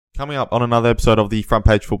Coming up on another episode of the Front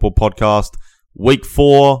Page Football Podcast, Week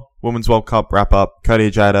 4, Women's World Cup wrap-up.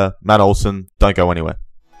 Cody Ajada, Matt Olsen, don't go anywhere.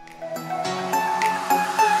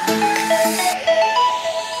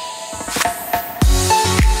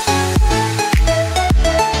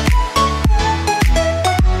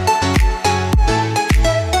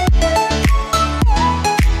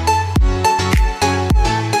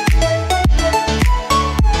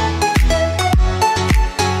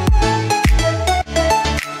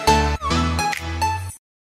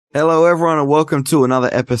 Hello everyone and welcome to another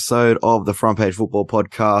episode of the Front Page Football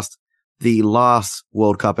Podcast, the last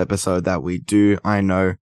World Cup episode that we do. I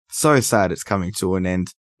know, so sad it's coming to an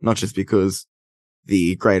end, not just because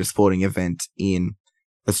the greatest sporting event in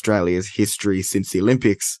Australia's history since the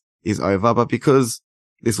Olympics is over, but because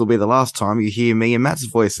this will be the last time you hear me and Matt's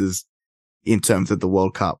voices in terms of the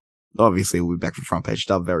World Cup. Obviously we'll be back for Front Page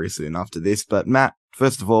Dub very soon after this, but Matt,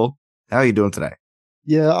 first of all, how are you doing today?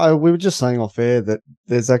 Yeah, we were just saying off air that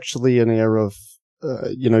there's actually an air of,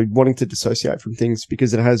 wanting to dissociate from things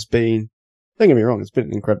because it has been, don't get me wrong, it's been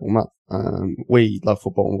an incredible month. We love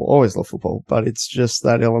football and we'll always love football, but it's just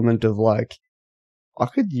that element of like, I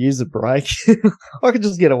could use a break. I could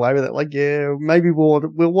just get away with it. Like, yeah, maybe we'll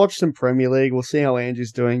watch some Premier League. We'll see how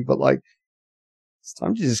Angie's doing, but like, it's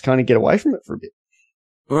time to just kind of get away from it for a bit.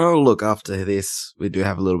 Well, look, after this, we do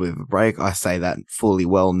have a little bit of a break. I say that fully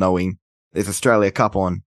well knowing there's Australia Cup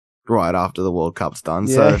on right after the World Cup's done.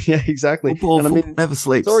 Yeah, so yeah, exactly. Football never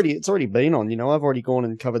sleeps. It's already been on. I've already gone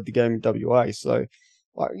and covered the game in WA. So,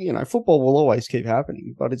 football will always keep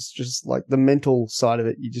happening, but it's just like the mental side of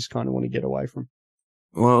it. You just kind of want to get away from.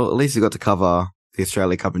 Well, at least you got to cover the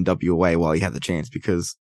Australia Cup in WA while you had the chance,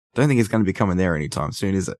 because I don't think it's going to be coming there anytime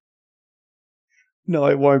soon, is it? No,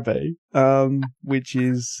 it won't be. Which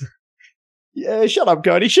is, yeah, shut up,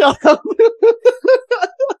 Cody, shut up.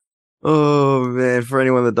 Oh man, for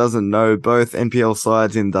anyone that doesn't know, both NPL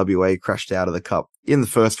sides in WA crashed out of the cup in the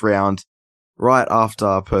first round, right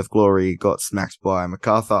after Perth Glory got smacked by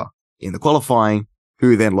MacArthur in the qualifying,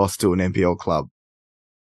 who then lost to an NPL club.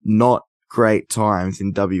 Not great times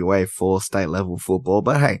in WA for state level football,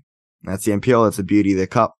 but hey, that's the NPL, that's the beauty of their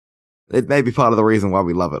cup. It may be part of the reason why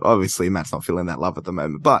we love it. Obviously, Matt's not feeling that love at the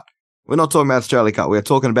moment, but we're not talking about Australia Cup, we're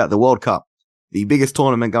talking about the World Cup, the biggest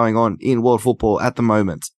tournament going on in world football at the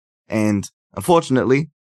moment. And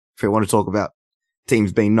unfortunately, if we want to talk about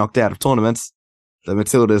teams being knocked out of tournaments, the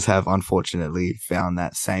Matildas have unfortunately found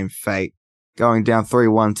that same fate, going down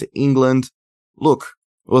 3-1 to England. Look,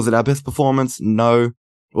 was it our best performance? No.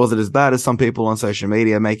 Was it as bad as some people on social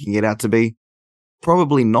media making it out to be?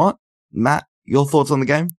 Probably not. Matt, your thoughts on the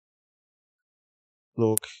game?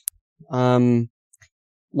 Look,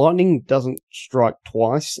 lightning doesn't strike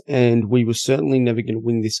twice, and we were certainly never going to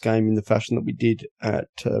win this game in the fashion that we did at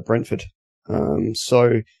Brentford.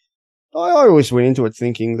 So I always went into it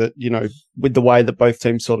thinking that, with the way that both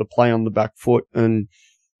teams sort of play on the back foot and,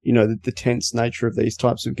 the tense nature of these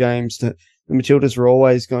types of games, that the Matildas were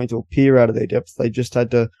always going to appear out of their depth. They just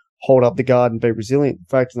had to hold up the guard and be resilient. The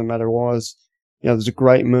fact of the matter was, there's a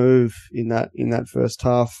great move in that first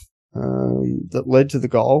half that led to the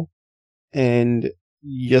goal, and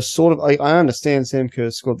you sort of, I understand Sam Kerr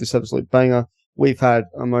scored this absolute banger. We've had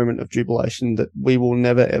a moment of jubilation that we will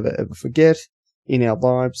never, ever, ever forget in our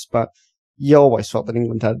lives, but you always felt that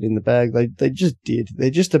England had it in the bag. They just did. They're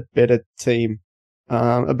just a better team,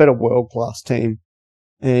 a better world-class team,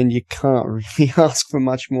 and you can't really ask for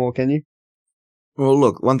much more, can you? Well,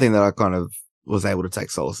 look, one thing that I kind of was able to take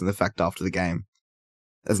solace in the fact after the game,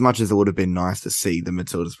 as much as it would have been nice to see the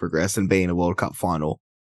Matildas progress and be in a World Cup final,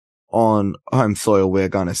 on home soil, we're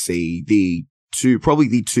going to see probably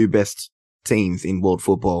the two best teams in world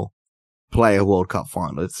football play a World Cup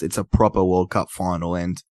final. It's a proper World Cup final,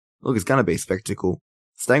 and look, it's going to be a spectacle.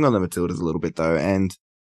 Staying on the Matildas a little bit though, and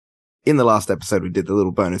in the last episode we did, the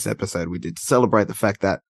little bonus episode we did to celebrate the fact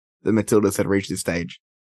that the Matildas had reached this stage.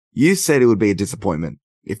 You said it would be a disappointment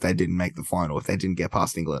if they didn't make the final, if they didn't get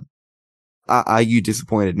past England. Are you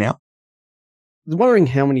disappointed now? I was wondering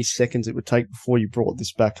how many seconds it would take before you brought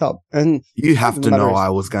this back up. And you have to know I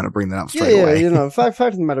was going to bring that up straight away. Yeah, fact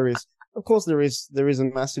of the matter is, of course there is a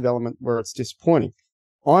massive element where it's disappointing.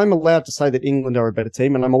 I'm allowed to say that England are a better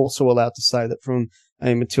team, and I'm also allowed to say that from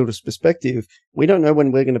a Matildas perspective, we don't know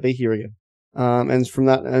when we're going to be here again. And from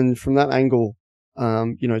that angle,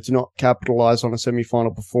 to not capitalize on a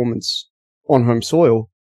semi-final performance on home soil,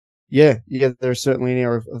 yeah, there is certainly an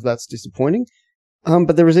air of that's disappointing.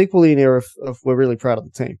 But there is equally an air of we're really proud of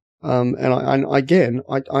the team. And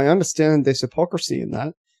I understand there's hypocrisy in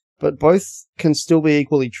that, but both can still be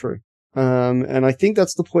equally true. And I think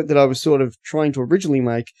that's the point that I was sort of trying to originally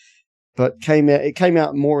make but it came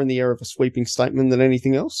out more in the air of a sweeping statement than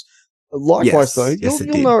anything else. Likewise, though, you'll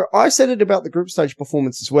know I said it about the group stage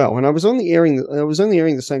performance as well, and I was only airing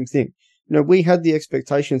the same thing. We had the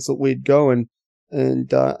expectations that we'd go and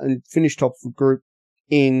finish top of the group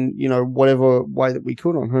in whatever way that we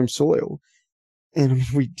could on home soil, and I mean,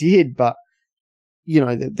 we did, but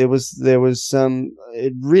there was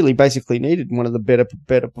it really basically needed one of the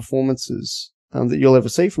better performances that you'll ever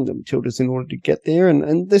see from the Matildas in order to get there,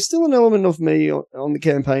 and there's still an element of me on the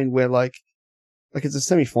campaign where like it's a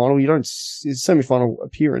semi-final, it's a semi-final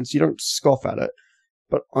appearance, you don't scoff at it,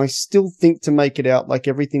 but I still think to make it out like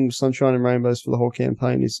everything was sunshine and rainbows for the whole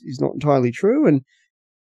campaign is not entirely true, and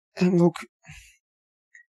look,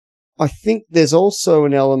 I think there's also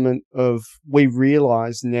an element of we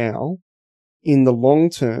realise now in the long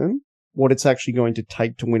term what it's actually going to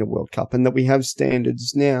take to win a World Cup, and that we have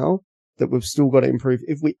standards now that we've still got to improve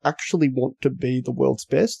if we actually want to be the world's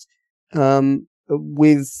best.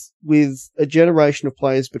 With a generation of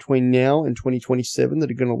players between now and 2027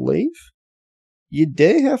 that are going to leave, you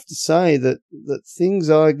dare have to say that things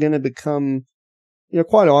are going to become,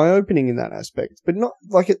 quite eye-opening in that aspect. But not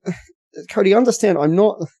like it, Cody. Understand? I'm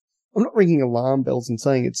not ringing alarm bells and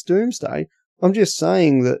saying it's doomsday. I'm just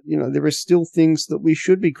saying that there are still things that we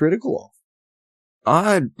should be critical of.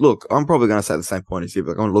 I'm probably going to say the same point as you,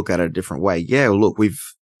 but I'm going to look at it a different way. Yeah, look, we've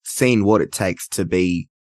seen what it takes to be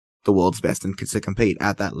the world's best and to compete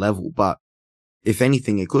at that level. But if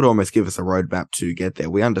anything, it could almost give us a roadmap to get there.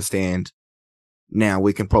 We understand now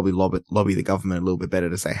we can probably lobby the government a little bit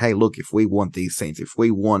better to say, hey, look, if we want these things, if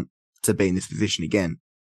we want to be in this position again,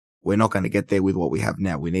 we're not going to get there with what we have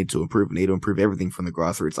now. We need to improve. We need to improve everything from the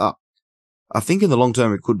grassroots up. I think in the long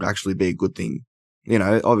term, it could actually be a good thing.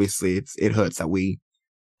 Obviously it hurts that we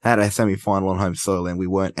had a semi-final on home soil and we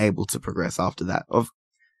weren't able to progress after that.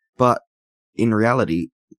 But in reality,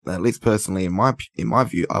 at least personally, in my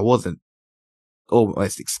view, I wasn't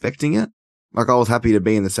almost expecting it. Like, I was happy to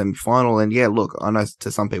be in the semi-final, and yeah, look, I know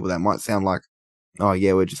to some people that might sound like, oh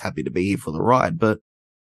yeah, we're just happy to be here for the ride, but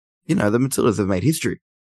the Matildas have made history.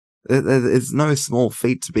 It's no small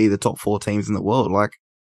feat to be the top 4 teams in the world. Like,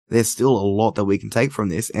 there's still a lot that we can take from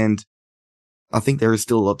this, and I think there is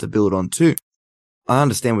still a lot to build on too. I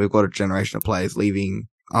understand we've got a generation of players leaving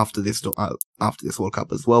after this World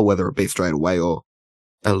Cup as well, whether it be straight away or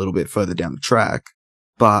a little bit further down the track,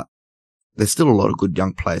 but there's still a lot of good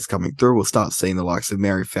young players coming through. We'll start seeing the likes of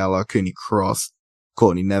Mary Fowler, Cooney Cross,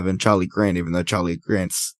 Courtney Nevin, Charlie Grant, even though Charlie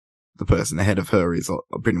Grant's the person ahead of her is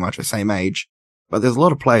pretty much the same age. But there's a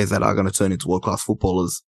lot of players that are going to turn into world-class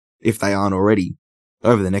footballers, if they aren't already,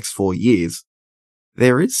 over the next 4 years.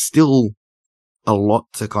 There is still a lot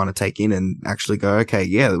to kind of take in and actually go, okay,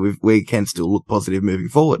 yeah, we can still look positive moving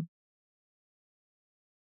forward.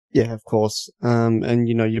 Yeah, of course. And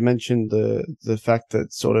you mentioned the fact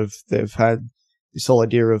that sort of they've had this whole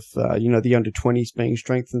idea of the under-20s being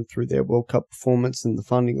strengthened through their World Cup performance and the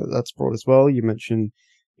funding that's brought as well. You mentioned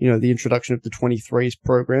the introduction of the 23s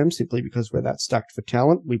program, simply because we're that stacked for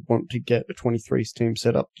talent. We want to get a 23s team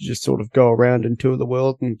set up to just sort of go around and tour the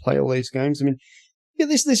world and play all these games. I mean, yeah,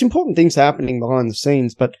 there's important things happening behind the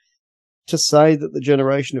scenes, but to say that the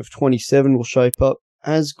generation of 27 will shape up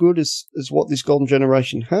as good as what this golden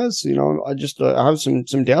generation has, I have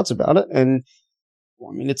some doubts about it. And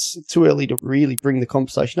I mean, it's too early to really bring the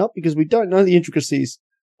conversation up because we don't know the intricacies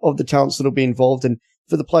of the talents that'll be involved, and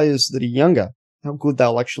for the players that are younger, how good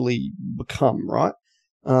they'll actually become, right?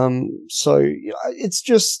 So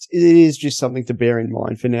it is just something to bear in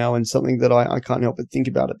mind for now, and something that I can't help but think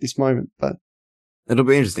about at this moment. But it'll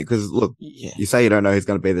be interesting because, look, You say you don't know who's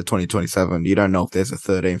going to be the 2027. You don't know if there's a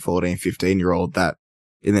 13, 14, 15-year-old that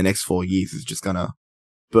in the next 4 years is just going to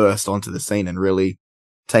burst onto the scene and really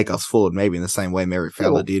take us forward, maybe in the same way Mary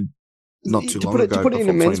Fowler did not too long ago before the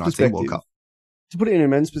 2019 World Cup. To put it in a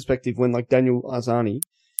men's perspective, when like Daniel Arzani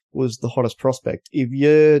was the hottest prospect, if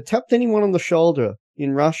you tapped anyone on the shoulder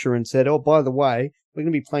in Russia and said, oh, by the way, we're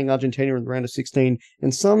going to be playing Argentina in the round of 16,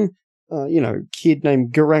 and some kid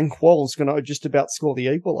named Garang Kwol is going to just about score the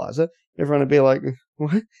equaliser, everyone would be like,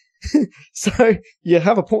 what? So you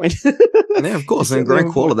have a point. Yeah, of course. And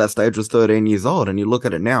Garang Kwol at that stage was 13 years old, and you look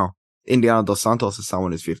at it now. Indiana Dos Santos is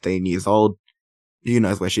someone who's 15 years old. Who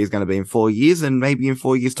knows where she's going to be in 4 years, and maybe in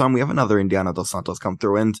 4 years' time we have another Indiana Dos Santos come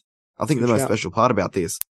through. And I think the most special part about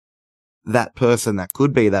this, that person that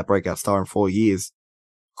could be that breakout star in 4 years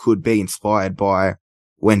could be inspired by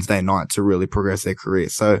Wednesday night to really progress their career.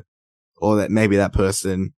 So, or that maybe that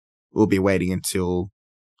person will be waiting until,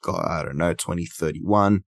 God, I don't know,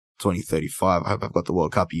 2031, 2035. I hope I've got the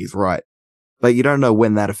World Cup years right. But you don't know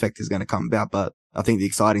when that effect is going to come about. But I think the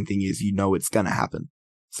exciting thing is, it's going to happen.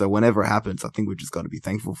 So whenever it happens, I think we've just got to be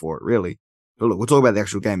thankful for it, really. But look, we'll talk about the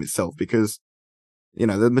actual game itself because, the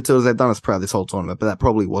Matildas, they've done us proud this whole tournament, but that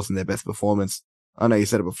probably wasn't their best performance. I know you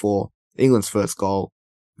said it before. England's first goal,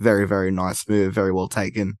 very, very nice move, very well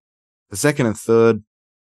taken. The second and third,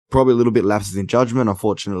 probably a little bit lapses in judgment.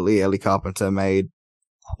 Unfortunately, Ellie Carpenter made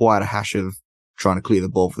quite a hash of trying to clear the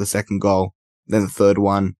ball for the second goal. Then the third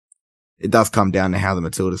one, it does come down to how the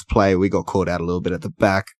Matildas play. We got caught out a little bit at the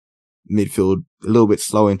back. Midfield, a little bit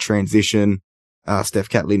slow in transition. Steph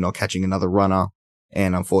Catley not catching another runner.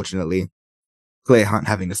 And unfortunately, Claire Hunt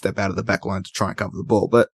having to step out of the back line to try and cover the ball.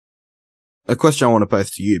 But a question I want to pose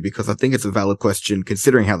to you, because I think it's a valid question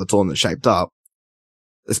considering how the tournament shaped up,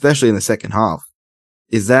 especially in the second half.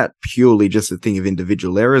 Is that purely just a thing of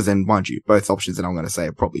individual errors? And mind you, both options that I'm going to say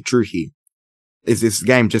are probably true here. Is this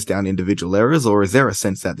game just down to individual errors, or is there a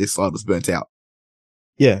sense that this side was burnt out?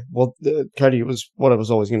 Yeah, well, Cody, it was what I was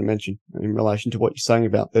always going to mention in relation to what you're saying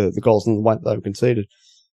about the goals and the way that they were conceded.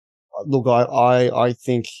 Look, I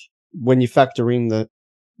think when you factor in that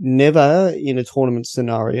never in a tournament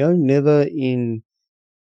scenario, never in,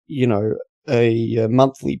 a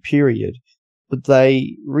monthly period, but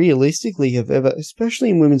they realistically have ever, especially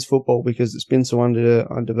in women's football, because it's been so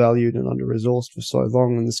undervalued and under-resourced for so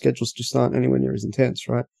long and the schedules just aren't anywhere near as intense,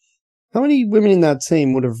 right? How many women in that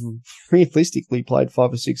team would have realistically played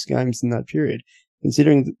 5 or 6 games in that period?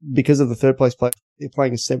 Considering because of the third place play, they're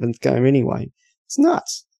playing a 7th game anyway. It's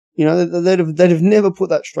nuts. They'd have never put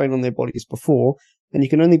that strain on their bodies before, and you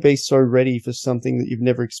can only be so ready for something that you've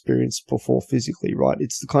never experienced before physically, right?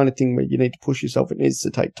 It's the kind of thing where you need to push yourself. It needs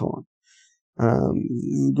to take time.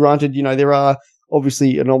 Granted, there are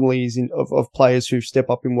obviously anomalies of players who step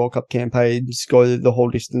up in World Cup campaigns, go the whole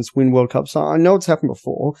distance, win World Cups. I know it's happened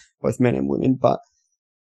before, both men and women, but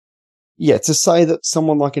yeah, to say that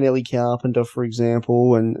someone like an Ellie Carpenter, for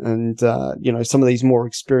example, and some of these more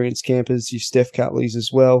experienced campers, you Steph Catleys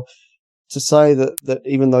as well, to say that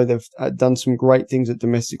even though they've done some great things at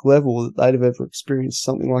domestic level, that they'd have ever experienced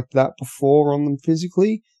something like that before on them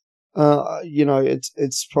physically,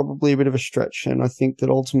 it's probably a bit of a stretch. And I think that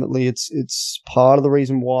ultimately it's part of the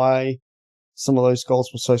reason why some of those goals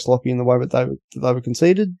were so sloppy in the way that they were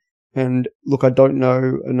conceded. And look, I don't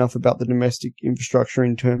know enough about the domestic infrastructure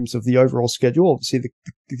in terms of the overall schedule. Obviously,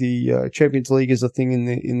 the Champions League is a thing in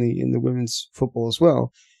the women's football as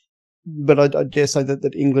well. But I dare say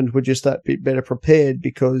that England were just that bit better prepared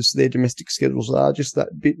because their domestic schedules are just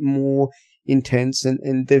that bit more intense,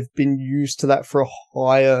 and they've been used to that for a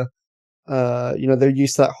higher, they're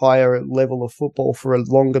used to that higher level of football for a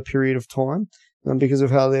longer period of time because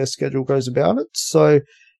of how their schedule goes about it. So,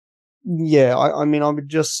 yeah,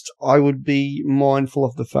 I would be mindful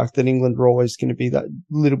of the fact that England are always going to be that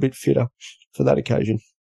little bit fitter for that occasion.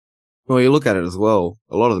 Well, you look at it as well,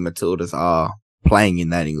 a lot of the Matildas are playing in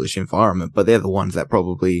that English environment, but they're the ones that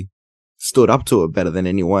probably stood up to it better than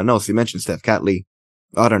anyone else. You mentioned Steph Catley.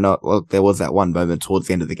 I don't know. Well, there was that one moment towards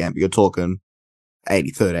the end of the game, but you're talking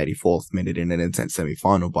 83rd, 84th minute in an intense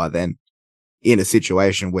semi-final by then, in a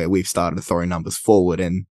situation where we've started throwing numbers forward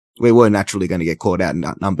and we were naturally going to get caught out and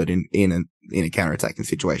outnumbered in a counter-attacking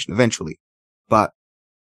situation eventually. But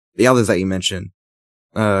the others that you mentioned,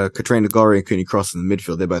 Katrina Gorry and Cooney Cross in the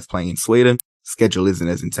midfield, they're both playing in Sweden. Schedule isn't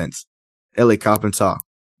as intense. Ellie Carpenter,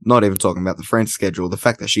 not even talking about the French schedule, the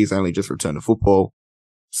fact that she's only just returned to football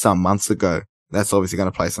some months ago, that's obviously going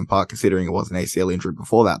to play some part considering it was an ACL injury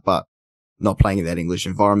before that, but not playing in that English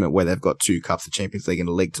environment where they've got 2 cups of Champions League and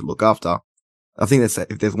a league to look after. I think that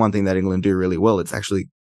if there's one thing that England do really well, it's actually,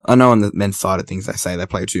 I know on the men's side of things they say they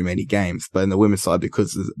play too many games, but in the women's side,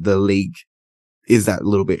 because the league is that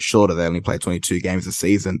little bit shorter, they only play 22 games a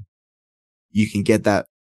season, you can get that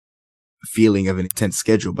feeling of an intense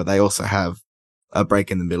schedule, but they also have a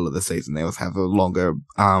break in the middle of the season. They also have a longer,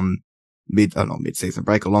 mid-season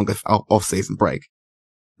break, a longer off-season break.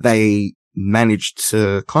 They managed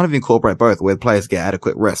to kind of incorporate both, where the players get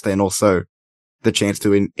adequate rest and also the chance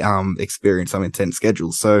to experience some intense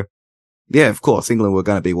schedules. So, yeah, of course, England were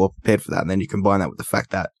going to be well prepared for that. And then you combine that with the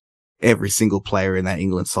fact that every single player in that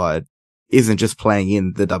England side isn't just playing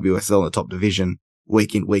in the WSL, the top division,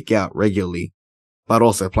 week in, week out regularly, but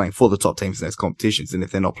also playing for the top teams in those competitions. And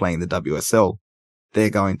if they're not playing the WSL, they're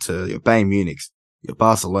going to your Bayern Munichs, your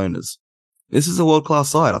Barcelonas. This is a world-class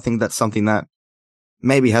side. I think that's something that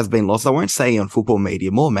maybe has been lost. I won't say on football media,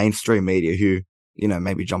 more mainstream media who,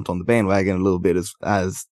 maybe jumped on the bandwagon a little bit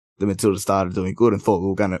as the Matildas started doing good and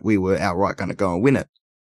thought we were outright going to go and win it.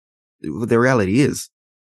 The reality is,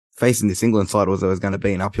 facing this England side was always going to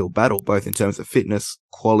be an uphill battle, both in terms of fitness,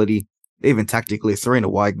 quality, even tactically.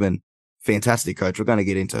 Sarina Wiegman, fantastic coach. We're going to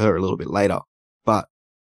get into her a little bit later. But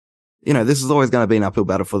this is always going to be an uphill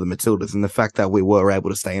battle for the Matildas, and the fact that we were able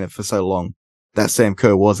to stay in it for so long, that Sam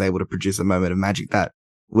Kerr was able to produce a moment of magic that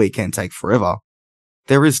we can take forever.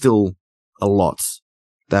 There is still a lot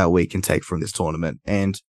that we can take from this tournament,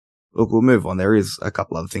 and look, we'll move on. There is a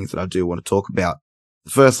couple other things that I do want to talk about.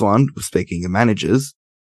 The first one, speaking of managers,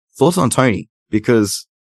 thoughts on Tony, because,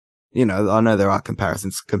 I know there are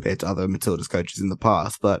comparisons compared to other Matildas coaches in the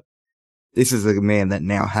past, but this is a man that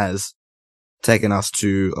now has taken us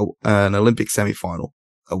to an Olympic semi-final,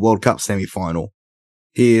 a World Cup semi-final.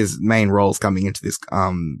 His main roles coming into this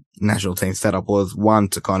national team setup was, one,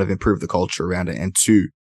 to kind of improve the culture around it, and two,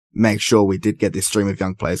 make sure we did get this stream of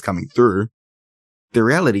young players coming through. The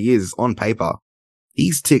reality is, on paper,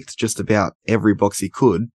 he's ticked just about every box he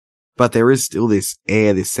could, but there is still this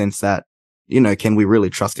sense that, can we really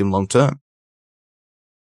trust him long term?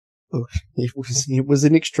 It was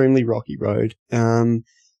an extremely rocky road. And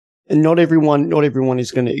not everyone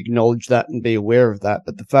is going to acknowledge that and be aware of that.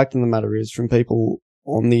 But the fact of the matter is, from people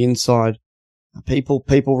on the inside, people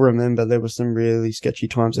remember there were some really sketchy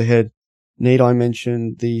times ahead. Need I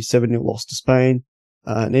mention the 7-0 loss to Spain?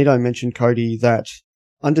 Need I mention, Cody, that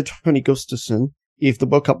under Tony Gustafsson, if the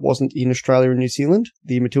World Cup wasn't in Australia and New Zealand,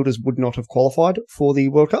 the Matildas would not have qualified for the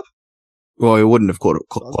World Cup? Well, we wouldn't have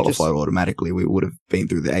qualified automatically. We would have been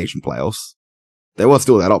through the Asian playoffs. There was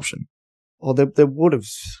still that option. Or they would have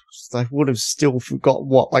still got,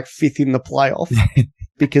 like 5th in the playoff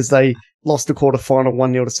because they lost the quarterfinal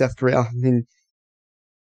 1-0 to South Korea. I mean,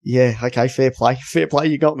 yeah, okay, fair play,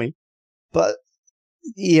 you got me. But,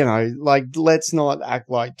 let's not act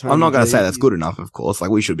like Tony. I'm not going to say that's good enough, of course. Like,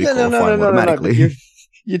 we should be qualifying automatically. No,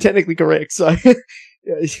 you're technically correct. So,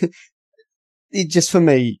 it just for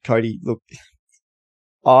me, Cody, look,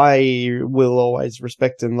 I will always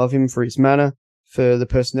respect and love him for his manner, for the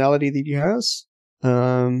personality that he has.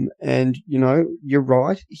 And, you're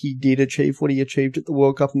right. He did achieve what he achieved at the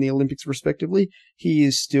World Cup and the Olympics, respectively. He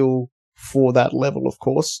is still, for that level, of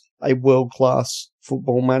course, a world-class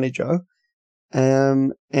football manager.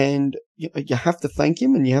 And you have to thank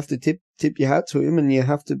him, and you have to tip your hat to him, and you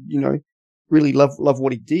have to, really love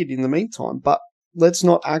what he did in the meantime. But let's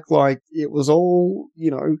not act like it was all,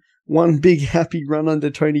 one big happy run under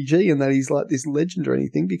Tony G and that he's like this legend or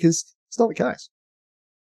anything, because it's not the case.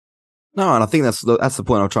 No, and I think that's the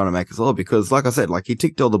point I'm trying to make as well, because like I said, like, he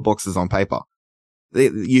ticked all the boxes on paper.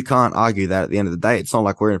 You can't argue that at the end of the day. It's not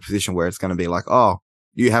like we're in a position where it's going to be like, oh,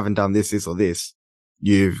 you haven't done this, or this.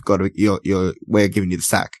 We're giving you the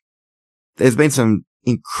sack. There's been some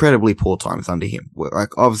incredibly poor times under him.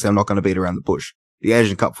 Like, obviously, I'm not going to beat around the bush. The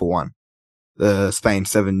Asian Cup for one. The Spain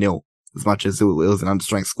 7-0. As much as it was an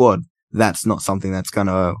understrength squad, that's not something that's going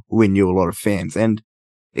to win you a lot of fans. And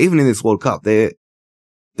even in this World Cup, the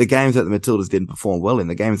games that the Matildas didn't perform well in,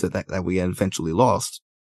 the games that we eventually lost,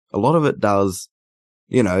 a lot of it does,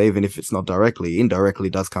 even if it's not directly, indirectly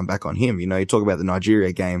does come back on him. You talk about the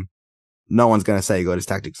Nigeria game. No one's going to say he got his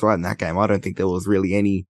tactics right in that game. I don't think there was really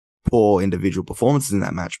any poor individual performances in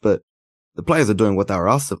that match, but the players are doing what they were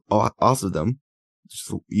asked of them.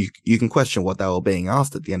 You can question what they were being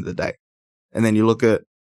asked at the end of the day. And then you look at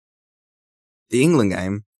the England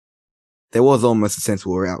game, there was almost a sense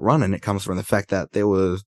we were outrun, and it comes from the fact that there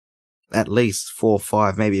were at least 4,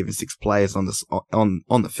 5, maybe even 6 players on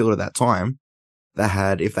the field at that time that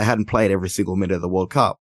had, if they hadn't played every single minute of the World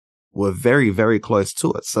Cup, were very, very close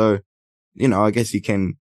to it. So, I guess you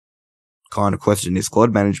can kind of question his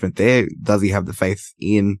squad management there. Does he have the faith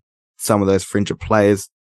in some of those fringe players?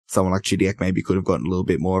 Someone like Chidiac maybe could have gotten a little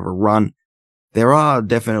bit more of a run. There are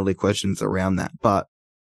definitely questions around that, but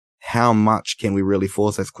how much can we really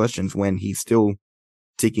force those questions when he's still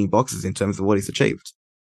ticking boxes in terms of what he's achieved?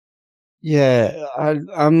 Yeah,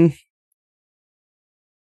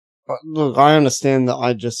 look, I understand that.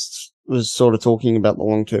 I just was sort of talking about the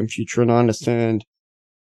long-term future, and I understand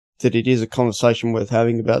that it is a conversation worth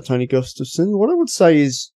having about Tony Gustafsson. What I would say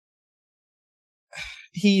is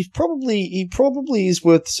he probably is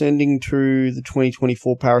worth sending to the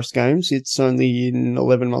 2024 Paris Games. It's only in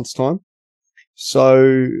 11 months' time.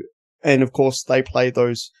 So, and of course they play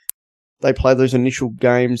those initial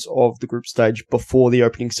games of the group stage before the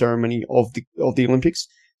opening ceremony of the Olympics.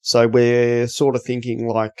 So we're sort of thinking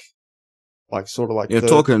like you're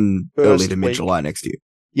talking early to mid-July next year.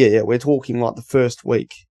 Yeah, we're talking like the first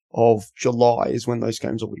week of July is when those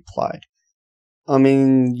games will be played. I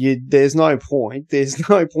mean, there's no point,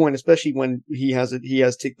 especially when he has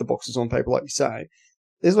ticked the boxes on paper, like you say.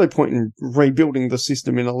 There's no point in rebuilding the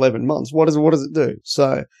system in 11 months. What does it do?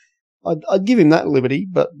 So I'd give him that liberty,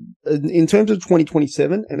 but in terms of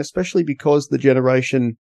 2027, and especially because the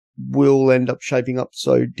generation will end up shaping up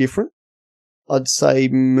so different, I'd say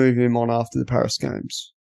move him on after the Paris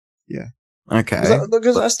Games. Yeah. Okay.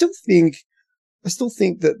 Because I still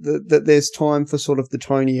think that there's time for sort of the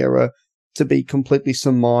Tony era to be completely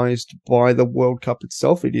surmised by the World Cup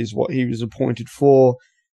itself. It is what he was appointed for.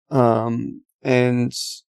 And,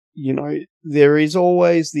 you know, there is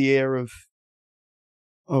always the air of,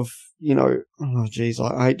 you know, oh geez,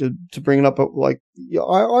 I hate to bring it up, but like,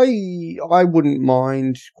 I wouldn't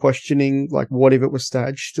mind questioning, like, what if it was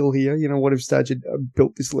Stadge still here? You know, what if Stadge had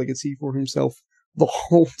built this legacy for himself the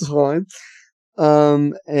whole time?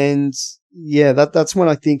 And yeah, that's when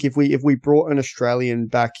I think if we brought an Australian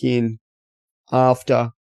back in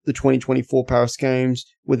after the 2024 Paris Games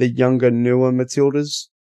with a younger, newer Matildas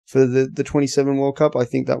for the 27 World Cup, I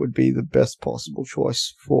think that would be the best possible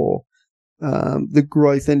choice for the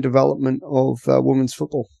growth and development of women's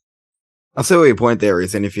football. I see what your point there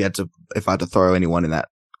is, and if I had to throw anyone in that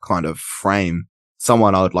kind of frame,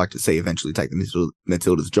 someone I would like to see eventually take the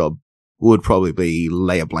Matilda's job would probably be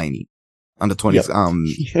Leah Blaney, under 20s,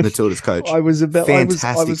 Matilda's coach.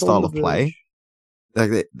 Fantastic style of play.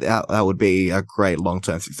 Like that would be a great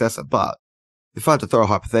long-term successor. But if I had to throw a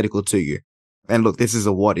hypothetical to you, and look, this is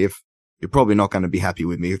a what if, you're probably not going to be happy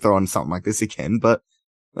with me throwing something like this again, but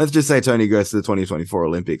let's just say Tony goes to the 2024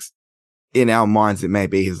 Olympics. In our minds, it may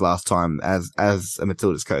be his last time as a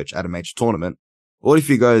Matilda's coach at a major tournament. What if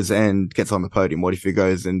he goes and gets on the podium? What if he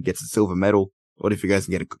goes and gets a silver medal? What if he goes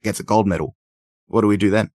and gets a gold medal? What do we do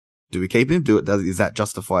then? Do we keep him? Is that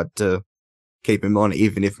justified to keep him on,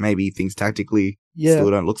 even if maybe things tactically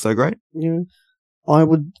still don't look so great? Yeah. I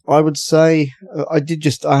would say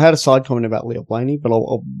I had a side comment about Leah Blaney, but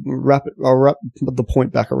I'll wrap the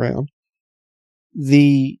point back around.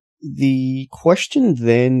 The question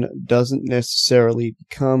then doesn't necessarily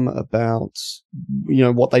become about, you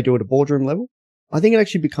know, what they do at a boardroom level. I think it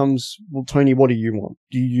actually becomes, well, Tony, what do you want?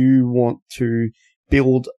 Do you want to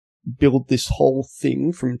build this whole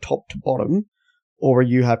thing from top to bottom, or are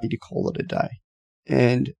you happy to call it a day?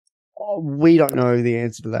 And we don't know the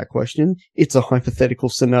answer to that question. It's a hypothetical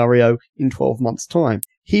scenario in 12 months' time.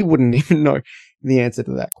 He wouldn't even know the answer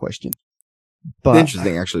to that question. But it's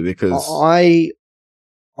interesting, actually, because I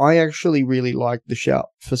actually really like the shout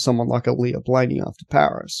for someone like a Leah Blaney after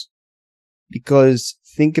Paris, because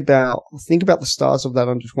think about the stars of that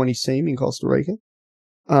under-20 team in Costa Rica.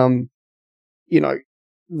 You know,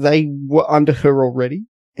 they were under her already,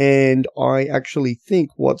 and I actually think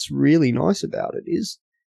what's really nice about it is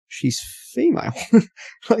she's female.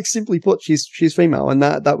 Like, simply put, she's female, and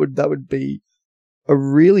that would be a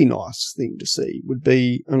really nice thing to see. Would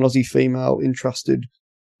be an Aussie female entrusted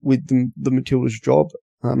with the Matilda's job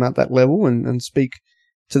at that level, and speak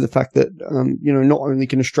to the fact that you know, not only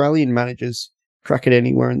can Australian managers crack it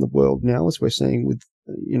anywhere in the world now, as we're seeing with,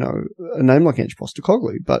 you know, a name like Ange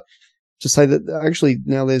Postecoglou, but to say that actually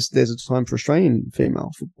now there's a time for Australian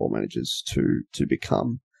female football managers to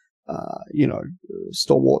become you know,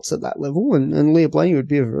 stalwarts at that level, and Leah Blaney would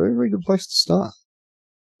be a very, very good place to start.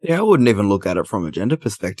 Yeah, I wouldn't even look at it from a gender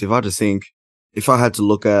perspective. I just think if I had to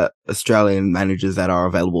look at Australian managers that are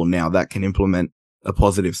available now that can implement a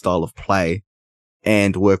positive style of play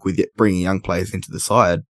and work with bringing young players into the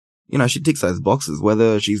side, you know, she ticks those boxes,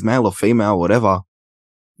 whether she's male or female, whatever.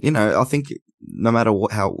 You know, I think no matter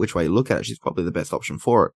which way you look at it, she's probably the best option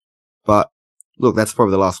for it. But look, that's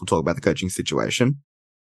probably the last we'll talk about the coaching situation.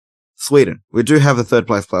 Sweden. We do have the third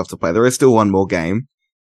place playoff to play. There is still one more game.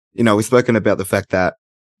 You know, we've spoken about the fact that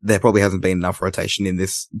there probably hasn't been enough rotation in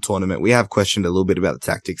this tournament. We have questioned a little bit about the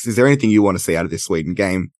tactics. Is there anything you want to see out of this Sweden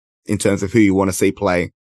game in terms of who you want to see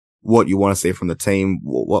play, what you want to see from the team?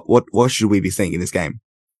 What should we be seeing in this game?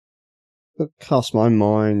 It cast my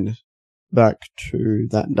mind back to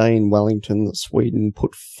that day in Wellington that Sweden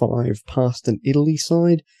put 5 past an Italy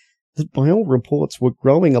side that by all reports were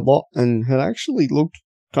growing a lot and had actually looked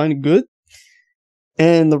kind of good.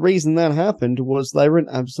 And the reason that happened was they were an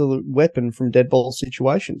absolute weapon from dead ball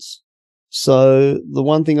situations. So the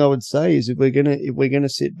one thing I would say is if we're gonna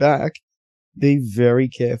sit back, be very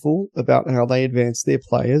careful about how they advance their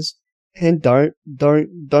players, and don't go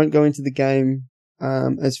into the game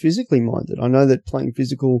as physically minded. I know that playing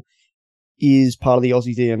physical is part of the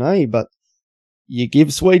Aussie DNA, but you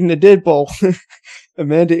give Sweden a dead ball,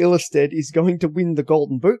 Amanda Ilestedt is going to win the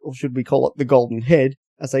Golden Boot, or should we call it the Golden Head,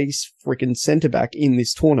 as a freaking centre-back in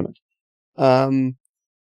this tournament. And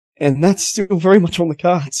that's still very much on the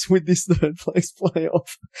cards with this third place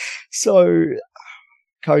playoff. So,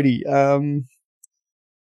 Cody,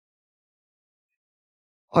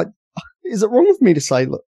 is it wrong of me to say,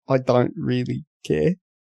 look, I don't really care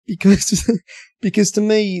because to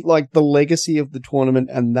me, like the legacy of the tournament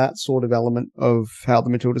and that sort of element of how the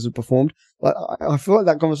Matildas have performed, like I feel like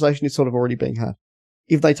that conversation is sort of already being had.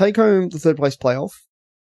 If they take home the third place playoff,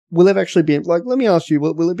 will it actually be like? Let me ask you,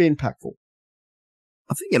 will it be impactful?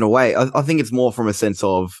 I think in a way, I think it's more from a sense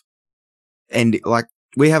of, and like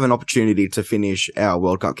we have an opportunity to finish our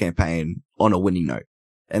World Cup campaign on a winning note,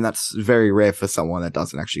 and that's very rare for someone that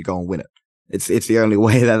doesn't actually go and win it. It's the only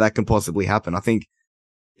way that can possibly happen. I think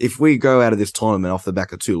if we go out of this tournament off the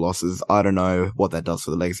back of 2 losses, I don't know what that does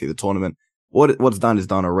for the legacy of the tournament. What's done is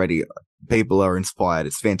done already. People are inspired.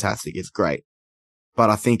 It's fantastic. It's great. But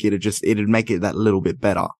I think it'd make it that little bit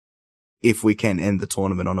better if we can end the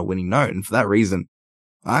tournament on a winning note. And for that reason,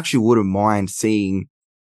 I actually wouldn't mind seeing,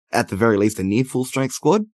 at the very least, a near full strength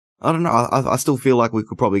squad. I don't know. I still feel like we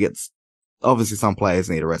could probably get, obviously some players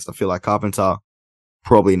need a rest. I feel like Carpenter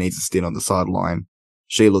probably needs a stint on the sideline.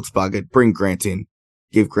 She looks buggered. Bring Grant in.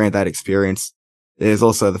 Give Grant that experience. There's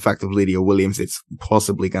also the fact of Lydia Williams. It's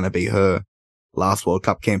possibly going to be her last World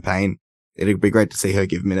Cup campaign. It'd be great to see her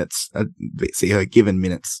given minutes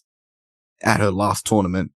at her last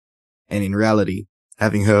tournament. And in reality,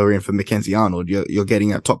 having her in for Mackenzie Arnold, you're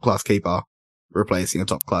getting a top class keeper replacing a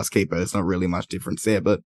top class keeper. There's not really much difference there.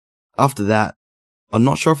 But after that, I'm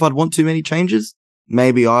not sure if I'd want too many changes.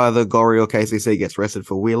 Maybe either Gorry or KCC gets rested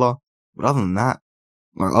for Wheeler. But other than that,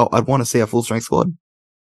 I'd want to see a full strength squad.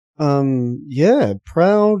 Yeah,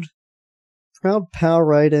 proud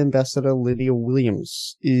Powerade ambassador Lydia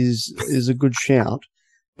Williams is a good shout.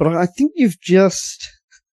 But I think you've just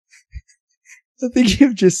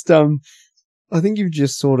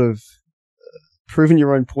sort of proven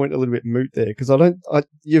your own point a little bit moot there, because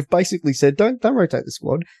you've basically said don't rotate the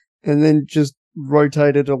squad, and then just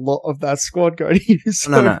rotated a lot of that squad going in.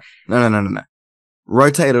 So, No.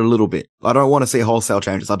 Rotate it a little bit. I don't want to see wholesale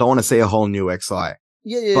changes. I don't want to see a whole new XI.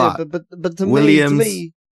 Yeah, but to Williams,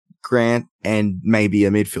 me, Grant, and maybe a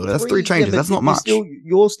midfielder. That's 3 changes. That's not much.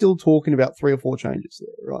 You're still talking about 3 or 4 changes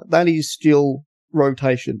there, right? That is still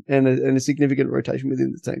rotation and a significant rotation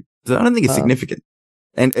within the team. So I don't think it's significant.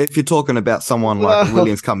 And if you're talking about someone like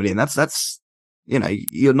Williams coming in, that's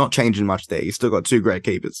you're not changing much there. You still got 2 great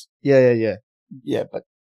keepers. Yeah, but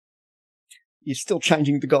you're still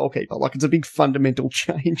changing the goalkeeper. Like, it's a big fundamental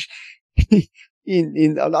change. I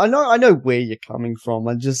know where you're coming from.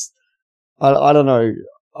 I don't know.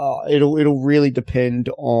 It'll really depend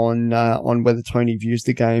on whether Tony views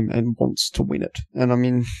the game and wants to win it. And I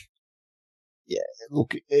mean, yeah,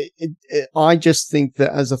 look, I just think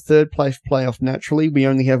that as a third place playoff, naturally, we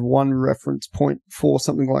only have one reference point for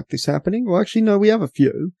something like this happening. Well, actually, no, we have a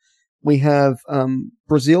few. We have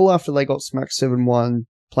Brazil after they got smacked 7-1,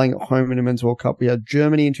 playing at home in a Men's World Cup. We had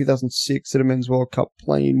Germany in 2006 at a Men's World Cup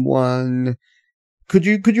playing 1. Could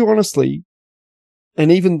you honestly,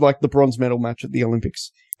 and even like the bronze medal match at the Olympics,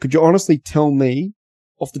 could you honestly tell me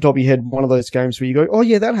off the top of your head one of those games where you go, oh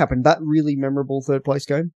yeah, that happened, that really memorable third place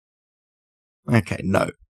game? Okay, no.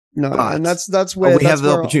 No, and that's where we have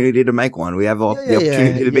the opportunity to make one. We have the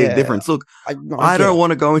opportunity to be a difference. Look, I don't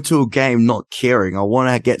want to go into a game not caring. I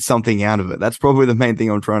want to get something out of it. That's probably the main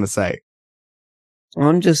thing I'm trying to say.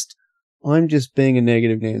 I'm just being a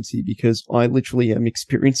negative Nancy because I literally am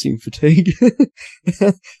experiencing fatigue.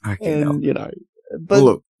 Okay, and, but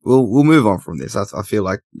look, we'll move on from this. I feel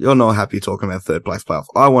like you're not happy talking about third place playoff.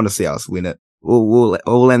 I want to see us win it.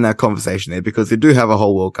 We'll end that conversation there because we do have a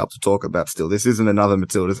whole World Cup to talk about still. This isn't another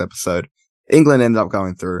Matildas episode. England ended up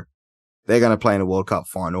going through. They're going to play in a World Cup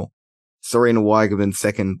final. Sarina Wiegman's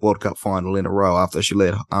second World Cup final in a row after she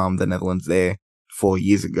led the Netherlands there 4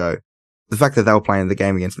 years ago. The fact that they were playing the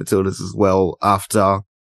game against Matildas as well after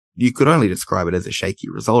you could only describe it as a shaky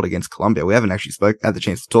result against Colombia. We haven't actually had the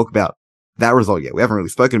chance to talk about that result yet. We haven't really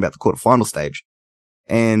spoken about the quarterfinal stage.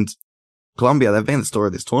 And Colombia, they've been the story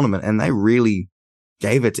of this tournament, and they really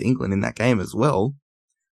gave it to England in that game as well.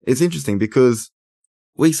 It's interesting because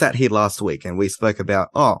we sat here last week and we spoke about,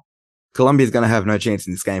 Colombia's going to have no chance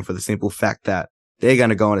in this game for the simple fact that they're going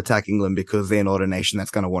to go and attack England because they're not a nation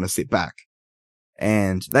that's going to want to sit back.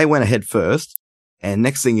 And they went ahead first, and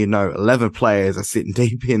next thing you know, 11 players are sitting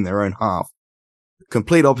deep in their own half.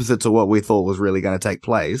 Complete opposite to what we thought was really going to take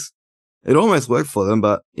place. It almost worked for them,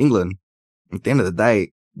 but England, at the end of the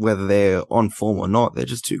day, whether they're on form or not, they're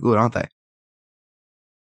just too good, aren't they?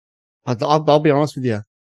 I'll be honest with you.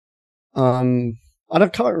 I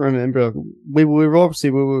can't remember. We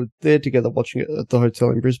were there together watching it at the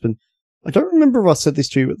hotel in Brisbane. I don't remember if I said this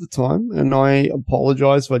to you at the time, and I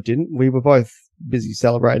apologise if I didn't. We were both busy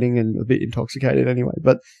celebrating and a bit intoxicated anyway,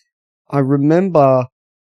 but I remember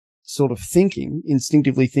sort of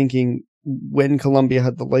instinctively thinking when Colombia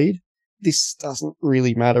had the lead, this doesn't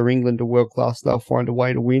really matter. England are world class. They'll find a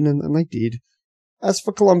way to win, and they did. As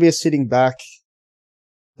for Colombia sitting back,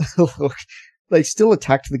 look, they still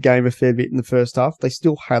attacked the game a fair bit in the first half. They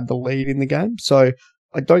still had the lead in the game. So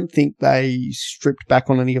I don't think they stripped back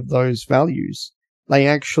on any of those values. They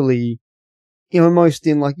actually, almost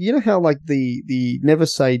in how the never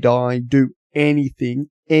say die, do anything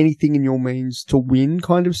in your means to win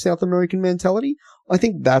kind of South American mentality. I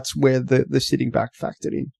think that's where the sitting back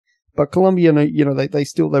factored in. But Colombia, they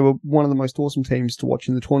were one of the most awesome teams to watch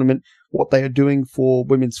in the tournament. What they are doing for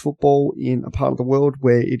women's football in a part of the world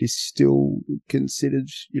where it is still considered,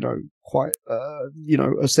 quite,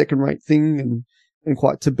 a second-rate thing and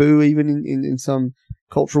quite taboo even in some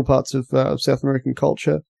cultural parts of South American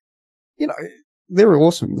culture. They're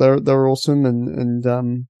awesome. They're awesome,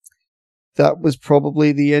 and that was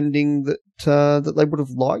probably the ending that they would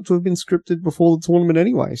have liked to have been scripted before the tournament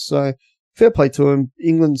anyway. So fair play to them.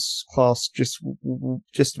 England's class just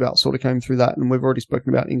about sort of came through that, and we've already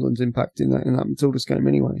spoken about England's impact in that Matildas game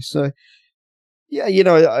anyway. So yeah,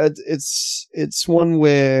 it's one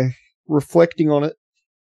where reflecting on it,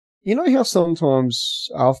 how sometimes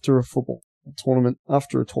after a tournament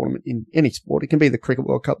in any sport, it can be the Cricket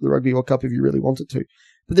World Cup, the Rugby World Cup if you really want it to,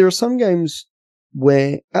 but there are some games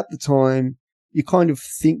where at the time you kind of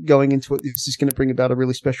think going into it, this is going to bring about a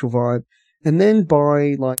really special vibe. And then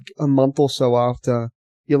by a month or so after,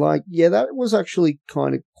 you're like, yeah, that was actually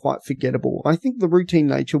kind of quite forgettable. I think the routine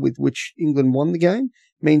nature with which England won the game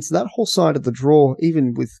means that whole side of the draw,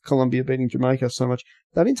 even with Colombia beating Jamaica so much,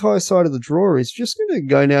 that entire side of the draw is just going to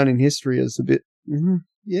go down in history as a bit,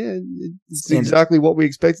 it's exactly what we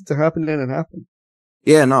expected to happen, and it happened.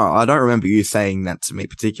 Yeah, no, I don't remember you saying that to me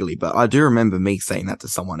particularly, but I do remember me saying that to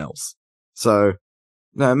someone else. So,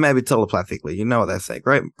 no, maybe telepathically, you know what they say.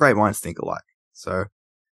 Great minds think alike. So,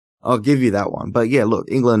 I'll give you that one. But yeah, look,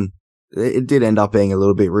 England, it did end up being a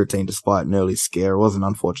little bit routine despite an early scare. It was an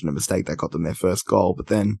unfortunate mistake that got them their first goal. But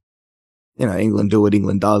then, England do what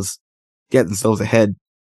England does, get themselves ahead.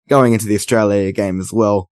 Going into the Australia game as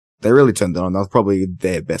well, they really turned it on. That was probably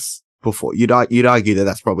their best before. You'd argue that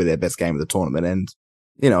that's probably their best game of the tournament. And,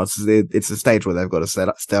 it's a stage where they've got to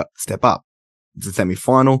step up. It's a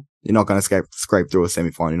semi-final. You're not going to scrape through a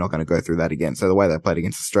semi-final. You're not going to go through that again. So the way they played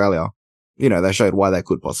against Australia, they showed why they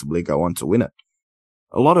could possibly go on to win it.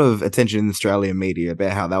 A lot of attention in the Australian media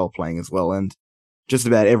about how they were playing as well. And just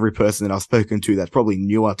about every person that I've spoken to that's probably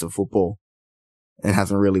newer to football and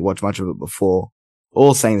hasn't really watched much of it before,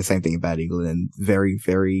 all saying the same thing about England and very,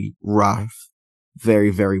 very rough,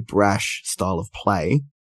 very, very brash style of play.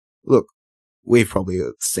 Look, we've probably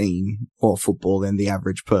seen more football than the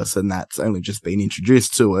average person that's only just been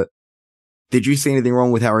introduced to it. Did you see anything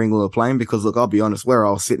wrong with how England were playing? Because look, I'll be honest, where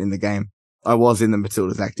I was sitting in the game, I was in the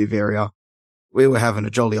Matildas active area. We were having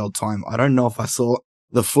a jolly old time. I don't know if I saw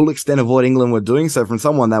the full extent of what England were doing. So from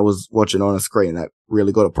someone that was watching on a screen that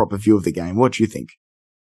really got a proper view of the game, what do you think?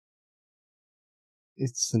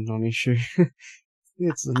 It's a non-issue.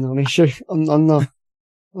 It's a non-issue. I'm not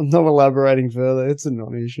elaborating further. It's a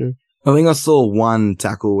non-issue. I think I saw one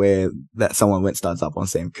tackle where that someone went studs up on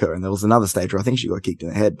Sam Kerr, and there was another stage where I think she got kicked in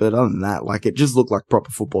the head. But other than that, it just looked like proper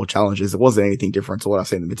football challenges. It wasn't anything different to what I've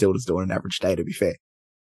seen the Matildas do on an average day, to be fair.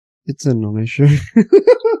 It's a non-issue.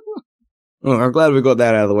 Well, I'm glad we got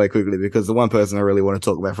that out of the way quickly, because the one person I really want to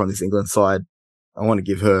talk about from this England side, I want to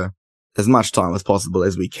give her as much time as possible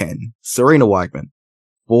as we can. Sarina Wiegman.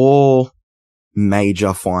 4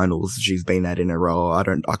 major finals she's been at in a row. I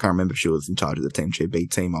can't remember if she was in charge of the Team GB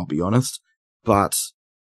team, I'll be honest. But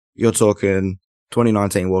you're talking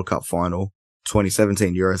 2019 World Cup final,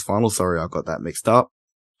 2017 Euros final. Sorry, I got that mixed up.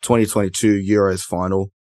 2022 Euros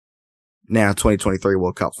final. Now 2023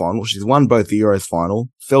 World Cup final. She's won both the Euros final,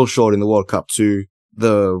 fell short in the World Cup to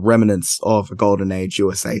the remnants of a golden age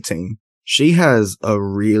USA team. She has a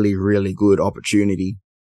really, really good opportunity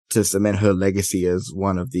to cement her legacy as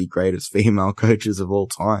one of the greatest female coaches of all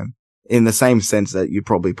time. In the same sense that you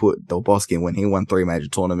probably put Del Bosque in when he won 3 major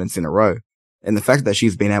tournaments in a row. And the fact that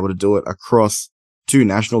she's been able to do it across 2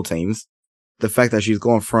 national teams, the fact that she's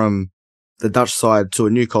gone from the Dutch side to a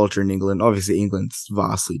new culture in England, obviously England's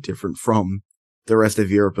vastly different from the rest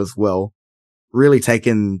of Europe as well, really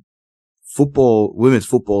taken football, women's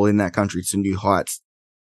football in that country to new heights,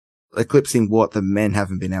 eclipsing what the men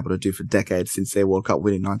haven't been able to do for decades since their World Cup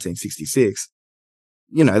win in 1966.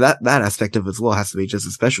 That aspect of it as well has to be just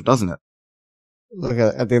as special, doesn't it? Look,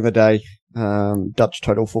 at the end of the day, Dutch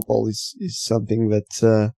total football is something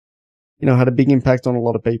that, had a big impact on a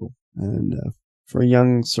lot of people. And for a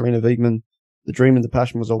young Sarina Wiegman, the dream and the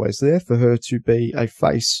passion was always there for her to be a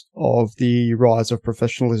face of the rise of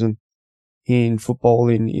professionalism in football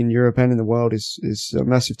in Europe and in the world is a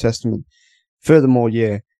massive testament. Furthermore,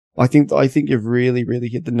 yeah, I think you've really, really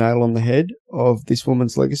hit the nail on the head of this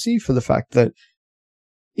woman's legacy for the fact that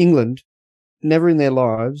England, never in their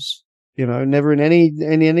lives, never in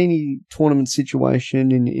any tournament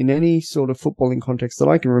situation, in any sort of footballing context that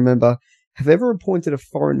I can remember, have ever appointed a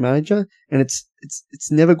foreign manager, and it's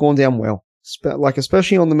never gone down well. Like,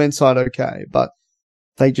 especially on the men's side, okay, but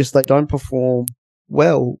they don't perform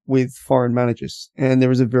well with foreign managers, and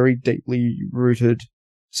there is a very deeply rooted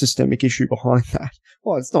systemic issue behind that.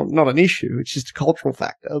 Well, it's not an issue; it's just a cultural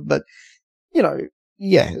factor. But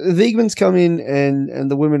yeah, Wiegman's come in, and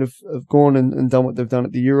the women have gone and done what they've done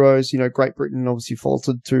at the Euros. Great Britain obviously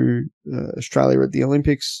faltered to Australia at the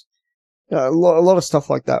Olympics. A lot of stuff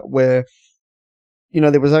like that where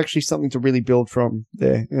there was actually something to really build from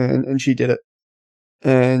there, and she did it.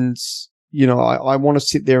 And I want to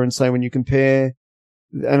sit there and say, when you compare,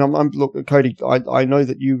 and look, Cody, I know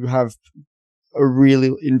that you have a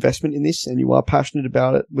real investment in this, and you are passionate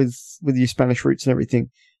about it with your Spanish roots and everything.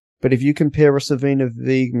 But if you compare a Sarina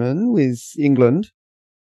Wiegman with England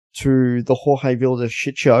to the Jorge Vilda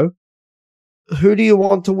shit show, who do you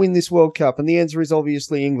want to win this World Cup? And the answer is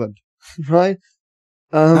obviously England, right?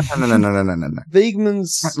 No.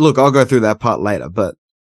 Wiegman's... Look, I'll go through that part later, but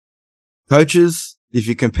coaches, if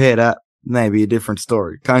you compare that, maybe a different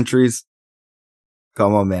story. Countries,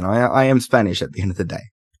 come on, man. I am Spanish at the end of the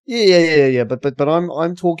day. Yeah. But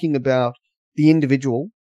I'm talking about the individual,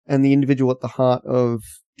 and the individual at the heart of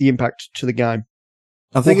the impact to the game.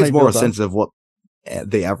 I think it's more a sense of what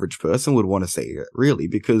the average person would want to see, really,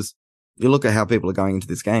 because you look at how people are going into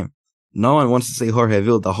this game. No one wants to see Jorge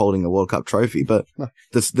Vilda holding a World Cup trophy, but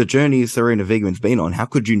the journey Sarina Wiegman's been on, how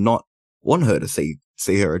could you not want her to see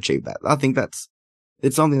her achieve that? I think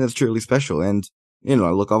it's something that's truly special. And,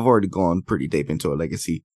 look, I've already gone pretty deep into her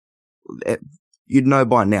legacy. You'd know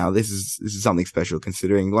by now this is something special,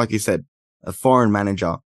 considering, like you said, a foreign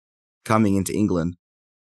manager coming into England,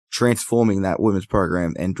 transforming that women's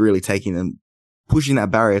program and really taking them, pushing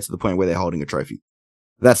that barrier to the point where they're holding a trophy.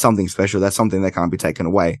 That's something special. That's something that can't be taken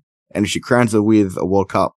away. And if she crowns her with a World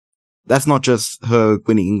Cup, that's not just her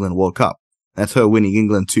winning England World Cup. That's her winning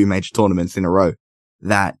England 2 major tournaments in a row.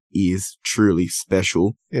 That is truly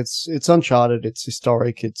special. It's uncharted. It's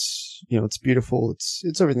historic. It's, it's beautiful.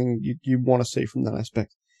 It's everything you want to see from that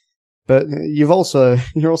aspect. But you're also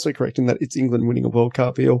correct in that it's England winning a World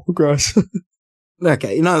Cup. Ew, gross.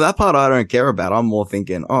 Okay, that part I don't care about. I'm more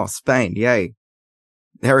thinking, oh, Spain, yay,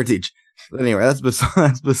 heritage. But anyway, that's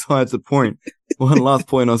besides the point. One last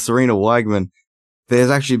point on Sarina Wiegman.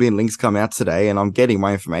 There's actually been links come out today, and I'm getting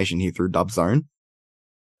my information here through Dubzone.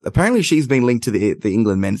 Apparently, she's been linked to the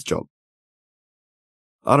England men's job.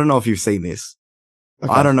 I don't know if you've seen this.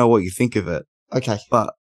 Okay. I don't know what you think of it. Okay,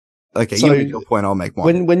 but okay, so you make your point. I'll make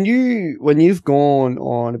mine. When you've gone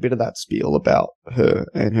on a bit of that spiel about her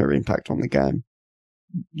and her impact on the game,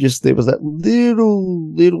 just there was that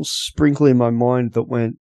little sprinkle in my mind that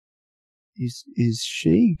went, is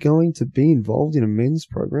she going to be involved in a men's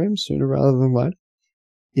program sooner rather than later?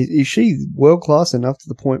 Is she world class enough to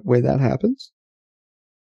the point where that happens?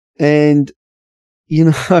 And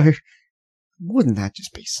wouldn't that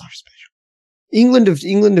just be so special? England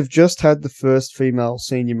have just had the first female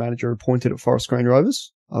senior manager appointed at Forest Green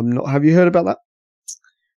Rovers. Have you heard about that?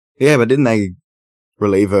 Yeah, but didn't they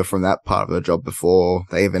relieve her from that part of her job before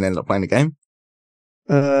they even ended up playing the game?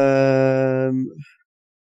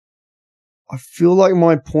 I feel like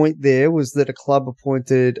my point there was that a club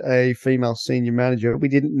appointed a female senior manager. We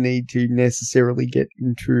didn't need to necessarily get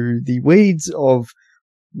into the weeds of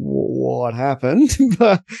what happened.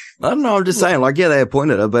 But I don't know. I'm just saying, they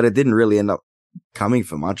appointed her, but it didn't really end up coming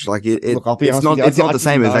for much. Look, it's not the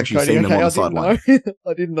same as actually seeing them on the sideline.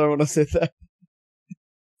 I didn't know when I said that.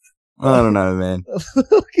 I don't know, man.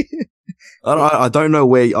 I don't know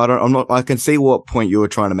where. I can see what point you were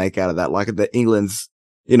trying to make out of that. Like the England's,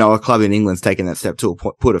 a club in England's taking that step to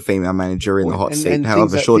put a female manager in the hot seat, and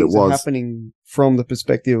however short it was. Happening from the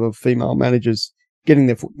perspective of female managers getting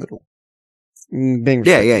their foot in the door, being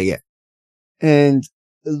respected. Yeah. And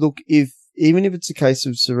look, even if it's a case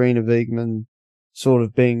of Sarina Wiegman sort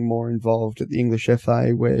of being more involved at the English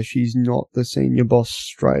FA, where she's not the senior boss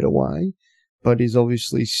straight away, but is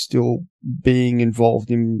obviously still being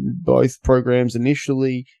involved in both programs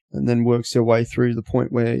initially, and then works her way through the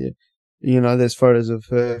point where, there's photos of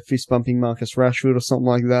her fist bumping Marcus Rashford or something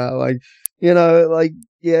like that.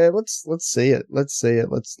 Yeah, let's see it.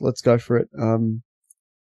 Let's go for it.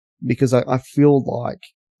 Because I feel like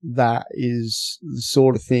that is the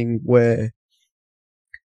sort of thing where,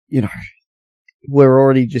 we're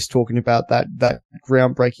already just talking about that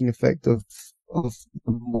groundbreaking effect of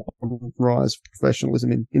the rise of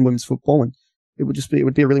professionalism in women's football, and it would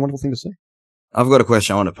be a really wonderful thing to see. I've got a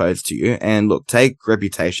question I want to pose to you, and look, take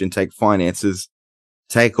reputation, take finances,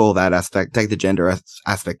 take all that aspect, take the gender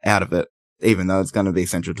aspect out of it, even though it's going to be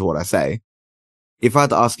central to what I say. If I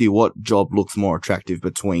had to ask you what job looks more attractive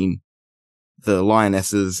between the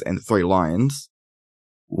Lionesses and the Three Lions,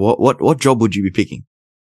 what job would you be picking?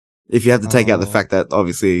 If you had to take out the fact that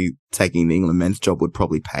obviously taking the England men's job would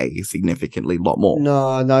probably pay significantly a lot more.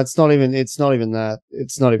 No, it's not even that. It's not even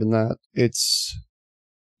that. It's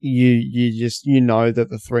you know that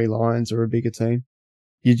the Three Lions are a bigger team.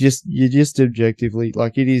 You just objectively,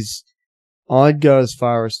 like, it is, I'd go as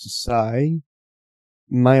far as to say,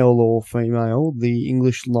 male or female, the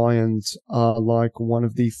English Lions are like one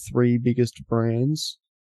of the three biggest brands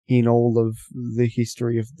in all of the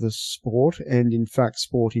history of the sport, and in fact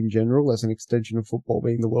sport in general, as an extension of football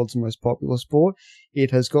being the world's most popular sport.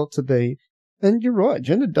 It has got to be, and you're right,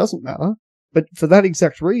 gender doesn't matter, but for that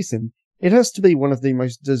exact reason, it has to be one of the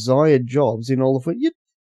most desired jobs in all of it. You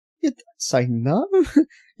don't say no.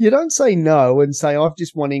 You don't say no and say, I've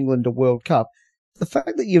just won England a World Cup. The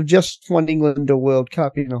fact that you've just won England a World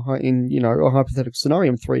Cup in a hypothetical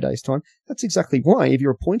scenario in 3 days' time, that's exactly why, if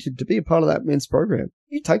you're appointed to be a part of that men's program,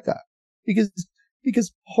 you take that.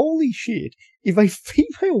 Because holy shit, if a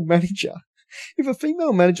female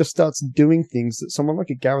manager starts doing things that someone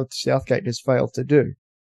like a Gareth Southgate has failed to do,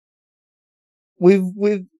 we've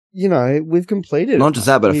completed. Not just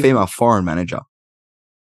that, but a female foreign manager.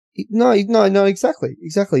 No, exactly.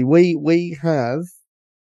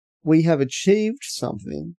 We have achieved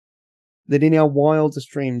something that in our wildest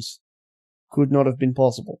dreams could not have been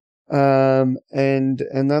possible. And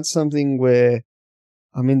that's something where,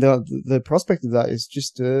 I mean, the prospect of that is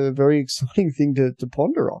just a very exciting thing to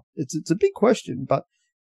ponder on. It's a big question, but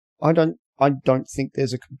I don't think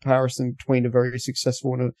there's a comparison between a very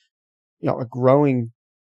successful and a growing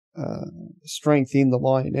strength in the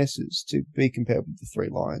Lionesses to be compared with the Three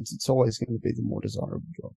Lions. It's always going to be the more desirable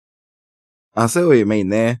job. I see what you mean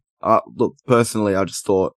there. Look, personally, I just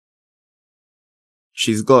thought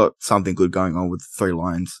she's got something good going on with the Three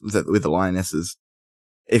Lions, with the Lionesses.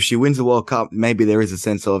 If she wins the World Cup, maybe there is a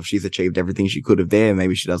sense of she's achieved everything she could have there.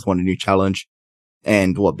 Maybe she does want a new challenge.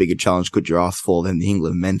 And what bigger challenge could you ask for than the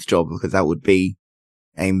England men's job? Because that would be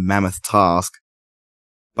a mammoth task.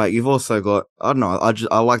 But you've also got, I don't know,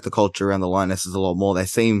 I like the culture around the Lionesses a lot more. They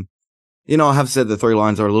seem, I have said the Three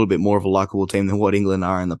Lions are a little bit more of a likable team than what England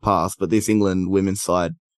are in the past, but this England women's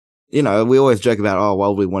side, we always joke about, oh,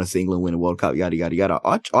 well, we want to see England win a World Cup, yada, yada, yada.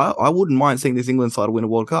 I wouldn't mind seeing this England side win a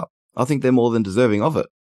World Cup. I think they're more than deserving of it.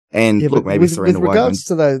 And look, maybe Sarina Wiegman. With regards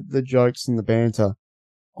to the jokes and the banter,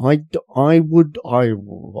 I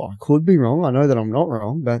could be wrong. I know that I'm not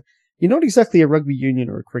wrong, but you're not exactly a rugby union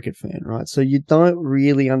or a cricket fan, right? So you don't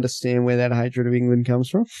really understand where that hatred of England comes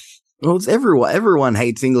from. Well, it's everyone. Everyone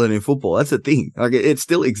hates England in football. That's the thing. Like, it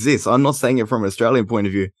still exists. I'm not saying it from an Australian point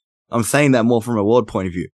of view. I'm saying that more from a world point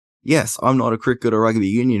of view. Yes, I'm not a cricket or rugby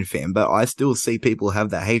union fan, but I still see people have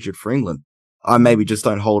that hatred for England. I maybe just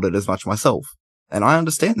don't hold it as much myself. And I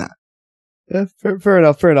understand that. Yeah, fair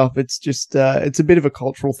enough. It's just, it's a bit of a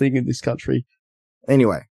cultural thing in this country.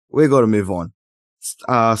 Anyway, we've got to move on.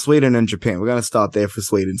 Sweden and Japan. We're going to start there for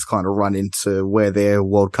Sweden to kind of run into where their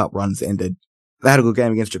World Cup runs ended. They had a good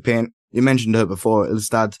game against Japan. You mentioned her before,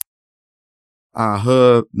 Ilstad.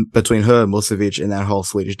 Between her, Musovic, and that whole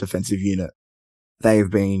Swedish defensive unit,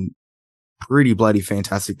 they've been pretty bloody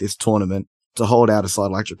fantastic this tournament to hold out a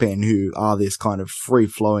side like Japan, who are this kind of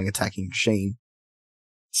free-flowing attacking machine.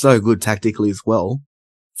 So good tactically as well.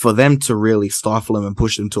 For them to really stifle them and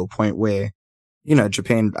push them to a point where,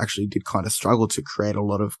 Japan actually did kind of struggle to create a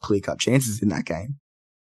lot of clear-cut chances in that game.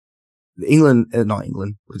 Not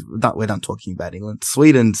England. We're done talking about England.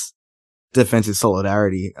 Sweden's defensive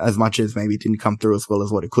solidarity, as much as maybe it didn't come through as well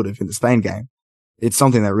as what it could have in the Spain game, it's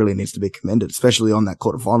something that really needs to be commended, especially on that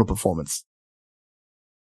quarterfinal performance.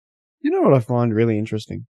 You know what I find really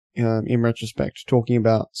interesting, in retrospect, talking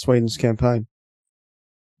about Sweden's campaign?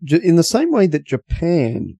 In the same way that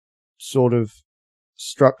Japan sort of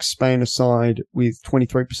struck Spain aside with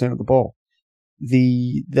 23% of the ball,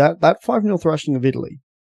 that 5-0 thrashing of Italy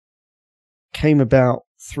came about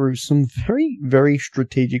through some very, very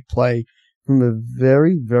strategic play from a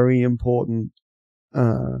very, very important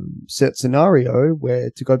set scenario where,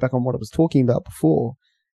 to go back on what I was talking about before,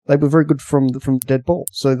 they were very good from the dead ball.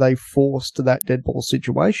 So they forced that dead ball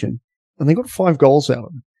situation, and they got 5 goals out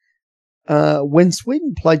of it. When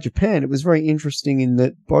Sweden played Japan, it was very interesting in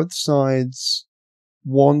that both sides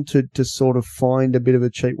wanted to sort of find a bit of a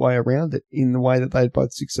cheap way around it in the way that they'd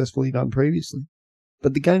both successfully done previously.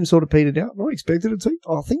 But the game sort of petered out, and I expected it to.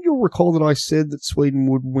 I think you'll recall that I said that Sweden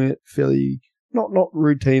would win it fairly, not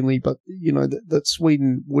routinely, but, that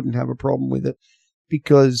Sweden wouldn't have a problem with it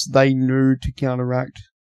because they knew to counteract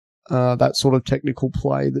that sort of technical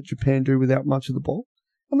play that Japan do without much of the ball.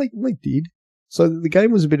 And they did. So the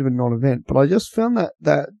game was a bit of a non-event, but I just found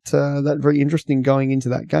that very interesting going into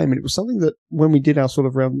that game. And it was something that when we did our sort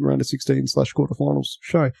of round of 16 / quarterfinals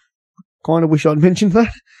show, I kind of wish I'd mentioned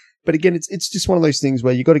that. But again, it's just one of those things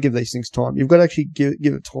where you've got to give these things time. You've got to actually give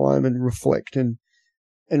it time and reflect and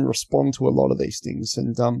respond to a lot of these things.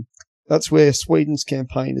 And that's where Sweden's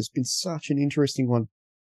campaign has been such an interesting one.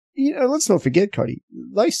 Let's not forget, Cody,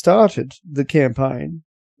 they started the campaign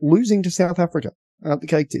losing to South Africa at the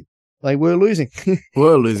Cake Tip. They were losing. I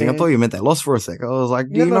thought you meant they lost for a sec. I was like,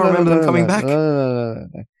 do you not remember them coming back? No.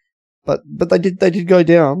 But they did go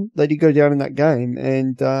down. They did go down in that game,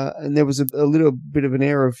 and there was a little bit of an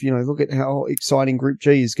air of, look at how exciting Group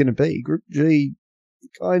G is going to be. Group G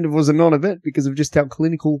kind of was a non-event because of just how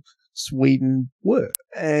clinical Sweden were.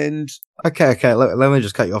 And okay, let me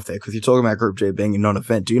just cut you off there because you're talking about Group G being a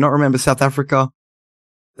non-event. Do you not remember South Africa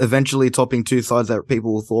eventually topping two sides that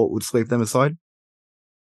people thought would sweep them aside?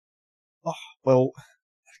 Oh, well,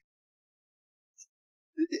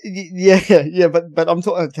 yeah, but I'm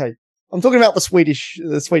talking. Okay, I'm talking about the Swedish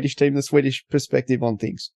team, the Swedish perspective on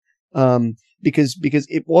things. Because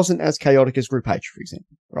it wasn't as chaotic as Group H, for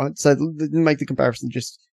example, right? So make the comparison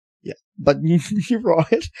but you're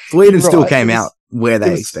right. Sweden still came out where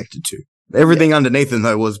they expected to. Everything underneath them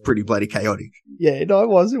though was pretty bloody chaotic. Yeah, no, it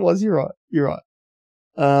was. You're right.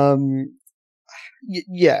 I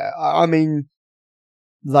mean,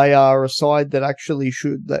 they are a side that actually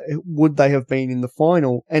would they have been in the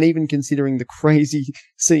final, and even considering the crazy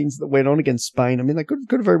scenes that went on against Spain, I mean, they could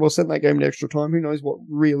have very well sent that game to extra time. Who knows what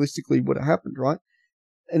realistically would have happened, right?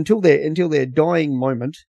 Until their dying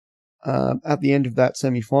moment, at the end of that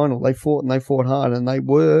semi-final, they fought hard, and they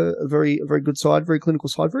were a very good side, very clinical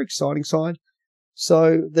side, very exciting side.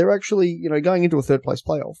 So they're actually, going into a third place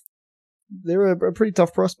playoff. They're a pretty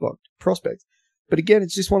tough prospect. But again,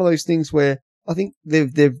 it's just one of those things where I think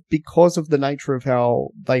they've because of the nature of how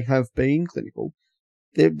they have been clinical,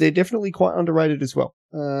 they're definitely quite underrated as well.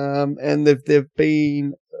 And they've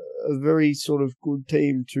been a very sort of good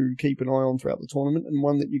team to keep an eye on throughout the tournament, and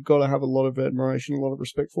one that you've got to have a lot of admiration, a lot of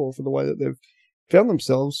respect for the way that they've found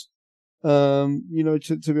themselves, to be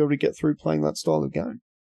able to get through playing that style of game.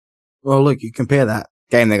 Well, look, you compare that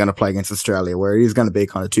game they're going to play against Australia, where it is going to be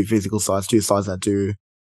kind of two physical sides, two sides that do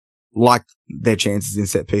like their chances in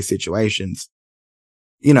set piece situations.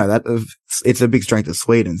 It's a big strength of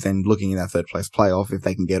Sweden's, and looking in that third place playoff, if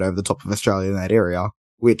they can get over the top of Australia in that area,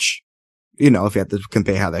 which, if you had to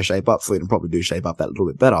compare how they shape up, Sweden probably do shape up that little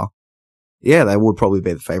bit better. Yeah, they would probably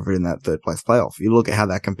be the favourite in that third place playoff. You look at how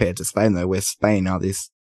that compared to Spain though, where Spain are this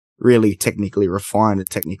really technically refined and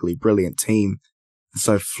technically brilliant team,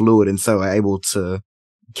 so fluid and so able to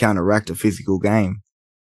counteract a physical game.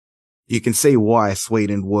 You can see why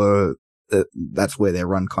Sweden that's where their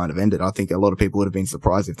run kind of ended. I think a lot of people would have been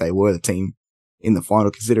surprised if they were the team in the final,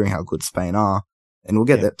 considering how good Spain are. And we'll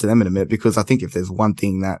get to them in a minute, because I think if there's one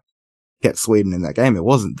thing that kept Sweden in that game, it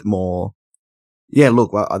wasn't more, they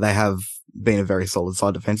have been a very solid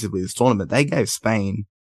side defensively this tournament. They gave Spain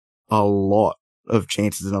a lot of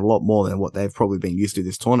chances and a lot more than what they've probably been used to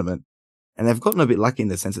this tournament. And they've gotten a bit lucky in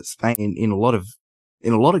the sense that Spain, in a lot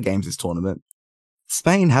of games this tournament,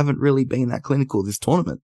 Spain haven't really been that clinical this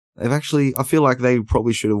tournament. I feel like they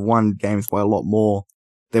probably should have won games by a lot more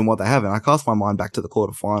than what they have. And I cast my mind back to the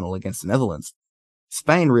quarterfinal against the Netherlands.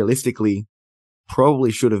 Spain realistically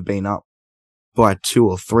probably should have been up by 2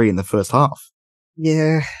 or 3 in the first half.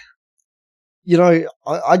 Yeah.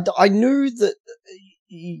 I knew that,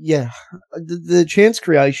 the chance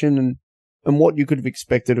creation and what you could have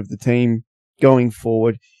expected of the team going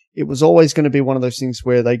forward, it was always going to be one of those things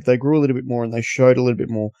where they grew a little bit more and they showed a little bit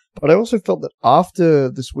more. But I also felt that after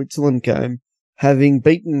the Switzerland game, having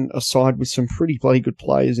beaten a side with some pretty bloody good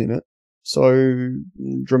players in it so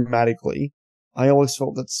dramatically, I always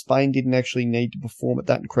felt that Spain didn't actually need to perform at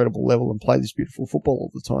that incredible level and play this beautiful football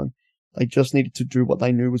all the time. They just needed to do what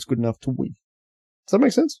they knew was good enough to win. Does that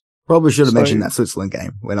make sense? Probably should have mentioned that Switzerland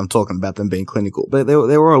game when I'm talking about them being clinical. But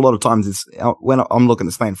there were a lot of times, when I'm looking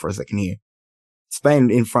at Spain for a second here,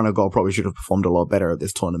 Spain in front of goal probably should have performed a lot better at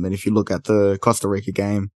this tournament. If you look at the Costa Rica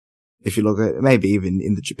game, if you look at maybe even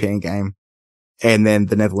in the Japan game, and then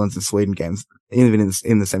the Netherlands and Sweden games, even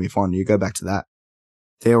in the semi-final, you go back to that,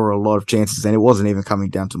 there were a lot of chances, and it wasn't even coming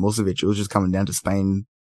down to Musovic. It was just coming down to Spain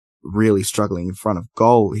really struggling in front of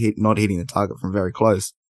goal, not hitting the target from very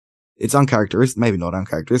close. It's uncharacteristic, maybe not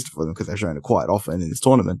uncharacteristic for them because they've shown it quite often in this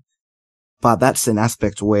tournament. But that's an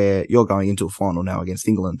aspect where you're going into a final now against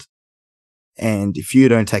England. And if you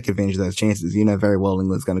don't take advantage of those chances, you know very well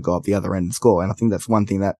England's going to go up the other end and score. And I think that's one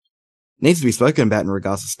thing that needs to be spoken about in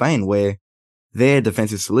regards to Spain, where their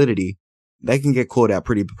defensive solidity, they can get caught out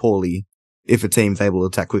pretty poorly if a team's able to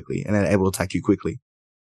attack quickly and they're able to attack you quickly.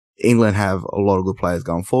 England have a lot of good players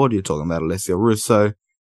going forward. You're talking about Alessio Russo,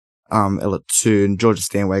 Elliot Toon, Georgia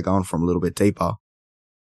Stanway going from a little bit deeper.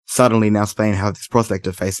 Suddenly now Spain have this prospect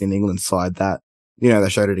of facing England's side that, you know, they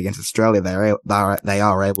showed it against Australia. They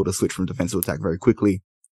are able to switch from defensive attack very quickly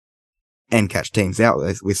and catch teams out.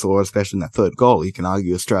 We saw, especially in that third goal, you can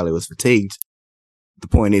argue Australia was fatigued. The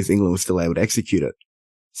point is England was still able to execute it.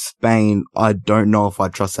 Spain, I don't know if I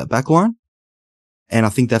trust that backline. And I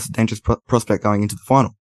think that's a dangerous prospect going into the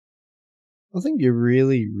final. I think you're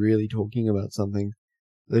really, really talking about something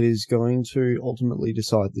that is going to ultimately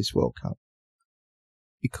decide this World Cup.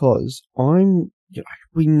 Because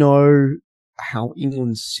we know how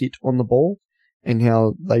England sit on the ball and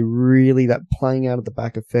how they really, that playing out of the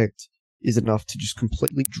back effect is enough to just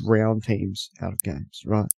completely drown teams out of games,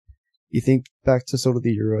 right? You think back to sort of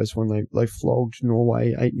the Euros when they flogged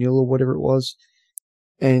Norway 8-0 or whatever it was.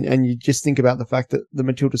 And you just think about the fact that the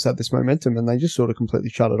Matildas had this momentum and they just sort of completely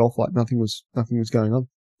shut it off like nothing was going on.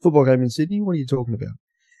 Football game in Sydney, what are you talking about?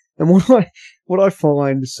 And what I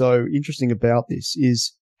find so interesting about this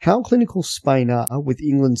is how clinical Spain are with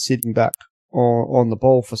England sitting back on the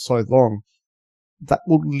ball for so long. That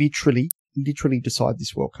will literally decide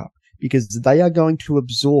this World Cup, because they are going to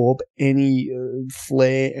absorb any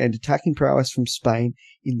flair and attacking prowess from Spain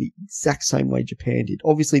in the exact same way Japan did.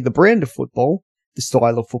 Obviously, the brand of football, the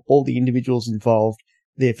style of football, the individuals involved,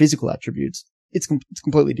 their physical attributes, it's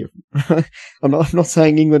completely different. I'm not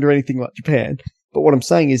saying England or anything like Japan, but what I'm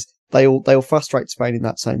saying is they'll frustrate Spain in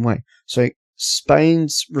that same way. So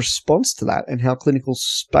Spain's response to that and how clinical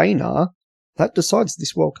Spain are, that decides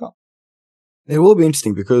this World Cup. It will be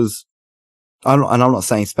interesting because, and I'm not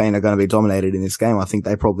saying Spain are going to be dominated in this game. I think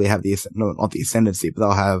they probably have not the ascendancy, but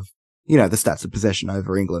they'll have, the stats of possession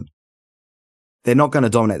over England. They're not going to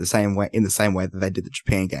dominate in the same way that they did the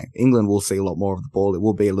Japan game. England will see a lot more of the ball. It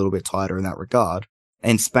will be a little bit tighter in that regard.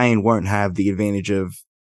 And Spain won't have the advantage of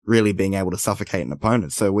really being able to suffocate an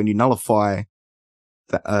opponent. So when you nullify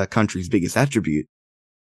a country's biggest attribute,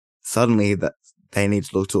 suddenly that they need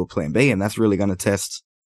to look to a plan B, and that's really going to test,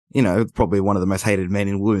 probably one of the most hated men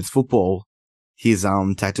in women's football, his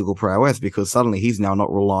tactical prowess, because suddenly he's now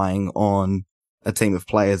not relying on a team of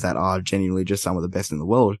players that are genuinely just some of the best in the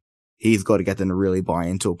world. He's got to get them to really buy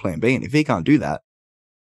into a plan B. And if he can't do that,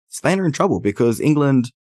 Spain are in trouble, because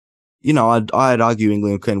England, I'd argue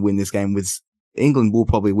England can win this game England will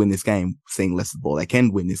probably win this game seeing less of the ball. They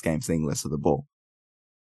can win this game seeing less of the ball.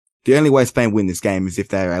 The only way Spain win this game is if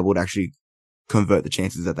they're able to actually convert the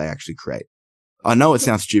chances that they actually create. I know it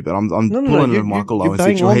sounds stupid. I'm pulling a Michael Owen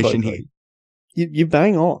situation here. You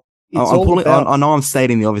bang on. I know I'm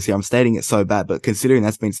stating the obvious. I'm stating it so bad, but considering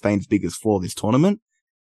that's been Spain's biggest flaw this tournament,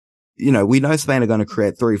 we know Spain are going to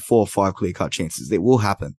create 3, 4, 5 clear-cut chances. It will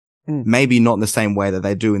happen. Maybe not in the same way that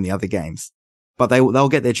they do in the other games, but they'll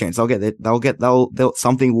get their chance.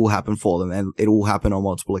 Something will happen for them, and it will happen on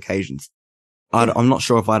multiple occasions. I'm not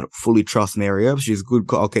sure if I'd fully trust Mary Earps. She's a good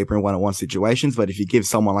goalkeeper in one-on-one situations, but if you give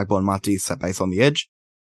someone like Bonmati space on the edge,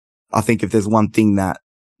 I think if there's one thing that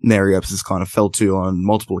Mary Earps has kind of fell to on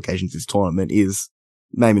multiple occasions this tournament is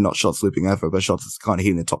maybe not shots looping over, but shots that's kind of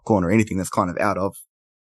hitting the top corner, anything that's kind of out of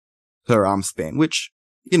her arm span, which,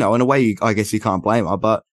 in a way, I guess you can't blame her,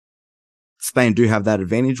 but Spain do have that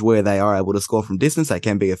advantage where they are able to score from distance. They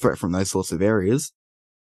can be a threat from those sorts of areas.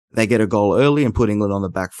 They get a goal early and put England on the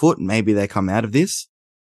back foot, and maybe they come out of this.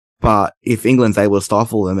 But if England's able to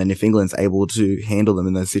stifle them, and if England's able to handle them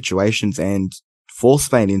in those situations and force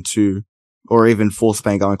Spain into, or even force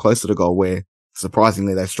Spain going closer to goal where,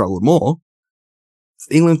 surprisingly, they've struggled more,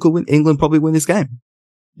 England probably win this game.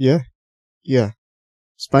 Yeah.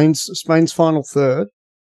 Spain's final third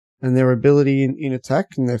and their ability in attack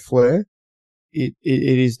and their flair, it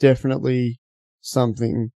is definitely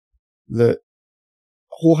something that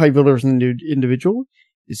Jorge Vilda as an individual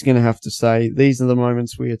is going to have to say, these are the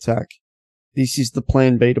moments we attack. This is the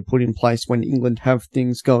plan B to put in place when England have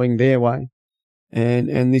things going their way.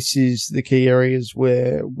 And this is the key areas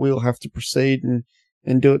where we'll have to proceed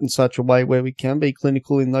and do it in such a way where we can be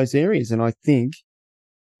clinical in those areas. And I think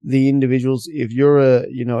the individuals, if you're a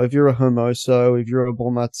Hermoso, if you're a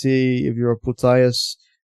Bonmati, if you're a Putellas,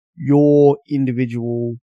 your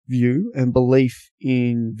individual view and belief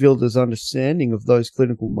in Vilda's understanding of those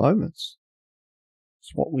clinical moments.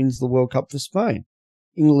 It's what wins the World Cup for Spain.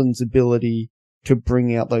 England's ability to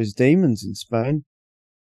bring out those demons in Spain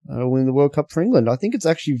win the World Cup for England. I think it's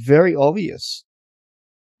actually very obvious,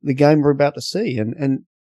 the game we're about to see. And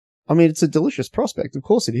I mean, it's a delicious prospect. Of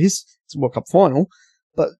course it is. It's a World Cup final.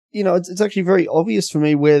 But, you know, it's actually very obvious for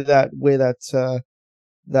me where that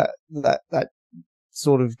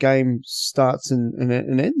sort of game starts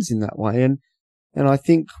and ends in that way. And I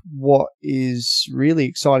think what is really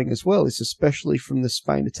exciting as well is, especially from the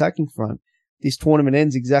Spain attacking front, this tournament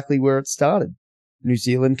ends exactly where it started. New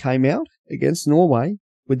Zealand came out against Norway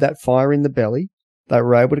with that fire in the belly. They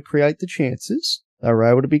were able to create the chances. They were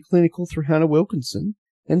able to be clinical through Hannah Wilkinson.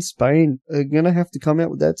 And Spain are going to have to come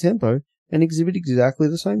out with that tempo and exhibit exactly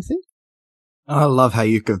the same thing. I love how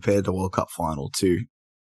you compared the World Cup final to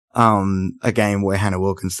a game where Hannah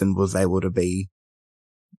Wilkinson was able to be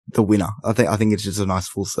the winner. I think it's just a nice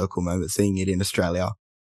full circle moment seeing it in Australia.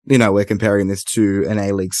 You know, we're comparing this to an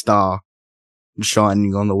A-League star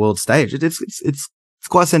shining on the world stage. It's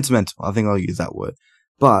quite sentimental. I think I'll use that word.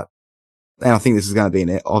 And I think this is going to be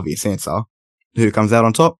an obvious answer. Who comes out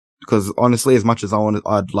on top? Because honestly, as much as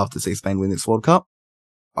I'd love to see Spain win this World Cup,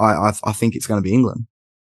 I think it's going to be England.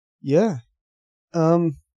 Yeah.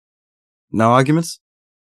 No arguments?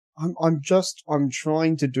 I'm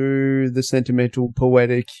trying to do the sentimental,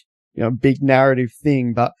 poetic, you know, big narrative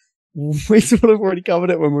thing, but we sort of already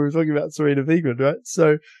covered it when we were talking about Sarina Wiegman, right?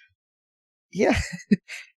 So, yeah,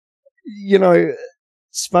 you know,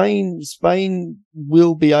 Spain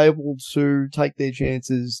will be able to take their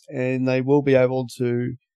chances and they will be able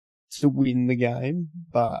to win the game,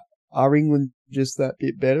 but are England just that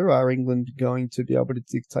bit better? Are England going to be able to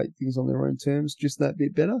dictate things on their own terms just that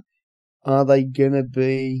bit better? Are they going to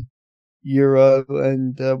be Euro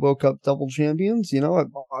and World Cup double champions? You know,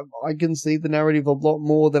 I can see the narrative a lot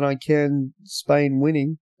more than I can Spain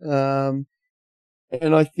winning. And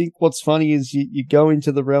I think what's funny is you go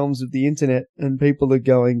into the realms of the internet and people are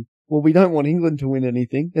going, well, we don't want England to win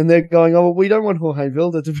anything. And they're going, oh, well, we don't want Jorge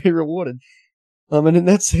Vilda to be rewarded. And in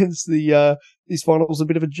that sense, this final was a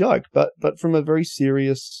bit of a joke, but from a very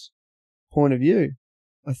serious point of view,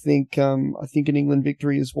 I think an England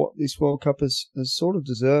victory is what this World Cup has sort of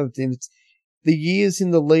deserved. And it's the years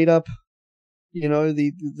in the lead up, you know,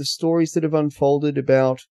 the stories that have unfolded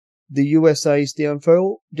about the USA's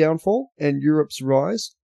downfall and Europe's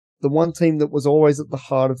rise. The one team that was always at the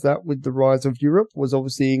heart of that with the rise of Europe was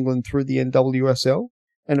obviously England through the NWSL.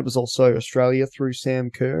 And it was also Australia through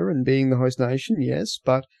Sam Kerr and being the host nation, yes.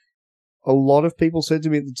 But a lot of people said to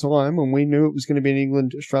me at the time, when we knew it was going to be an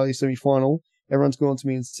England-Australia semi-final, everyone's gone to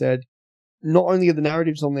me and said, not only are the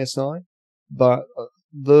narratives on their side, but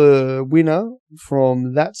the winner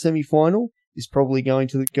from that semi-final is probably going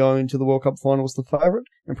to go into the World Cup final as the favourite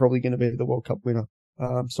and probably going to be the World Cup winner.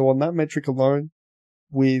 So on that metric alone,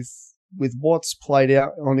 with what's played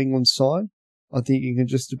out on England's side, I think you can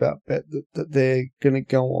just about bet that they're going to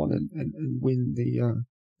go on and win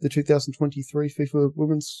the 2023 FIFA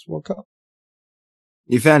Women's World Cup.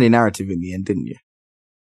 You found your narrative in the end, didn't you?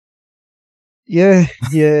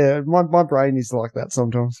 Yeah. My brain is like that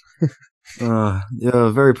sometimes.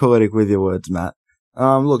 You're very poetic with your words, Matt.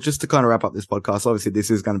 Look, just to kind of wrap up this podcast, obviously this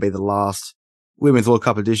is going to be the last Women's World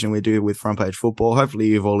Cup edition we do with Front Page Football. Hopefully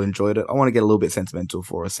you've all enjoyed it. I want to get a little bit sentimental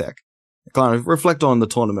for a sec. Kind of reflect on the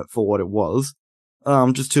tournament for what it was.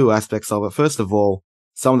 Just two aspects of it. First of all,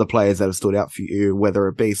 some of the players that have stood out for you, whether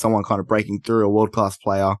it be someone kind of breaking through, a world-class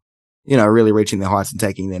player, you know, really reaching their heights and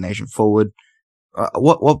taking their nation forward.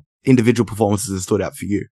 What individual performances have stood out for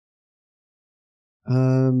you?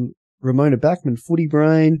 Ramona Backman, footy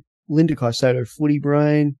brain. Linda Caicedo, footy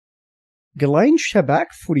brain. Ghislaine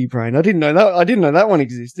Shabak, footy brain. I didn't know that one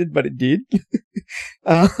existed, but it did.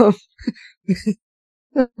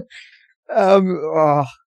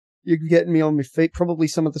 You're getting me on my feet. Probably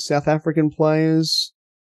some of the South African players.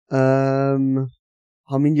 I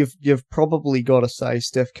mean, you've probably got to say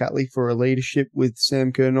Steph Catley for her leadership with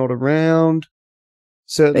Sam Kerr not around.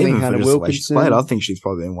 Certainly even Hannah for just the way she's Wilkinson. played, I think she's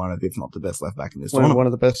probably been one of, if not the best left back in this tournament. One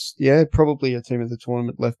of the best, yeah, probably a team of the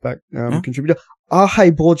tournament left back contributor.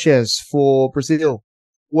 Aje Borges for Brazil.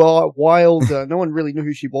 Well, wild. No one really knew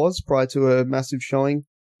who she was prior to a massive showing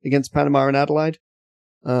against Panama and Adelaide.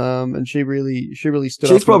 And she really stood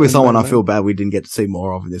up. She's probably someone I feel bad we didn't get to see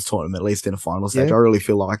more of in this tournament, at least in a final stage. Yeah. I really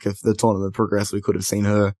feel like if the tournament progressed, we could have seen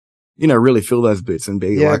her, you know, really fill those boots and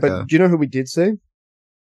be like but do you know who we did see?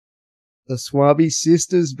 The Swabi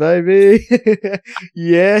sisters, baby.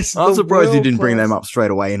 Yes. I'm surprised you didn't bring them up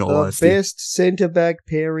straight away, in all honesty. The best centre-back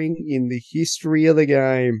pairing in the history of the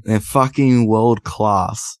game. They're fucking world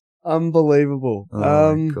class. Unbelievable.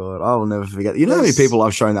 Oh my God. I will never forget. You know how many people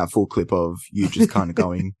I've shown that full clip of you just kind of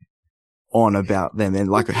going on about them and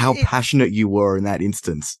like how passionate you were in that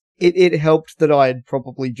instance. It helped that I had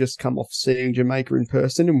probably just come off seeing Jamaica in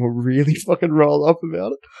person and were really fucking rolled up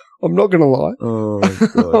about it. I'm not going to lie. Oh my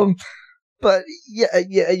God. But yeah,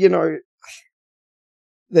 you know,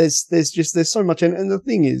 there's so much. And the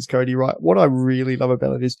thing is, Cody, right? What I really love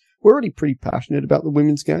about it is we're already pretty passionate about the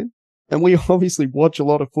women's game. And we obviously watch a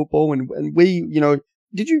lot of football and we, you know,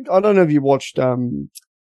 I don't know if you watched,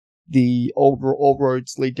 the All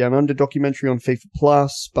Roads Lead Down Under documentary on FIFA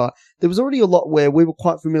Plus, but there was already a lot where we were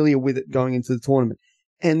quite familiar with it going into the tournament.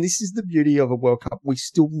 And this is the beauty of a World Cup. We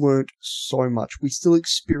still learnt so much. We still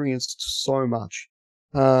experienced so much.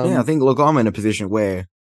 Yeah, I think, look, I'm in a position where,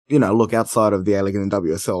 you know, look, outside of the A-League and the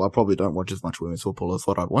WSL, I probably don't watch as much women's football as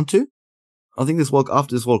what I'd want to. I think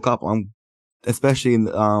after this World Cup, I'm, especially in,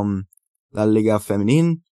 La Liga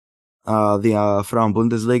Feminine, the Frauen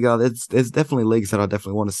Bundesliga, there's definitely leagues that I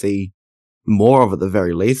definitely want to see more of at the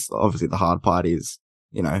very least. Obviously, the hard part is,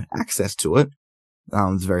 you know, access to it.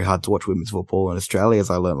 It's very hard to watch women's football in Australia, as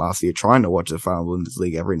I learned last year, trying to watch the Frauen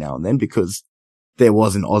Bundesliga every now and then because there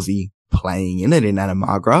was an Aussie playing in it in Anna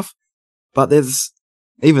Margraf. But there's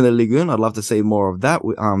even the Ligue 1, I'd love to see more of that.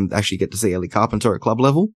 Actually get to see Ellie Carpenter at club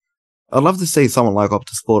level. I'd love to see someone like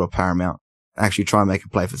Opta Sport or Paramount actually try and make a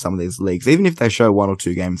play for some of these leagues, even if they show 1 or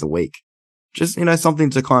 2 games a week. Just, you know, something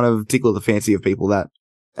to kind of tickle the fancy of people that,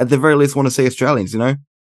 at the very least, want to see Australians, you know?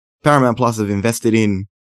 Paramount Plus have invested in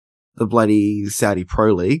the bloody Saudi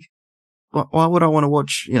Pro League. Why would I want to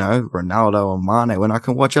watch, you know, Ronaldo or Mane when I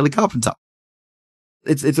can watch Ellie Carpenter?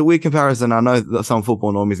 It's a weird comparison. I know that some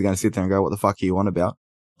football normies are going to sit there and go, what the fuck are you on about?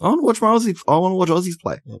 I want to watch I want to watch Aussies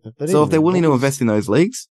play. Yeah, but so if they're willing to invest in those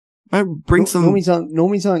leagues, bring some...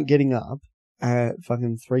 Normies aren't getting up at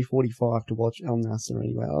fucking 3:45 to watch Al Nassr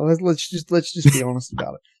anyway. Let's just be honest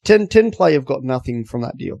about it. 10 Play have got nothing from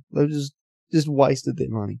that deal. They've just wasted their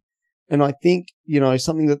money. And I think, you know,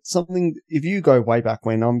 something, if you go way back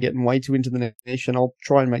when, I'm getting way too into the niche and I'll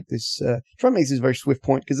try and make this a very swift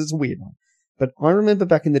point because it's a weird one. But I remember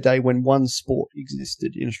back in the day when One Sport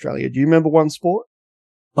existed in Australia. Do you remember One Sport?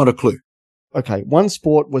 Not a clue. Okay, One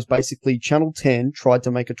Sport was basically Channel 10 tried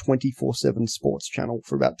to make a 24/7 sports channel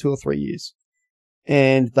for about 2 or 3 years.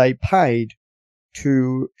 And they paid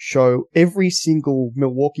to show every single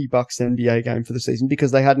Milwaukee Bucks NBA game for the season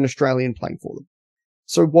because they had an Australian playing for them.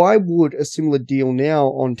 So why would a similar deal now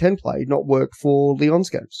on 10 Play not work for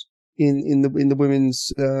Lyon's games in the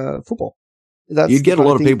women's football? You'd get a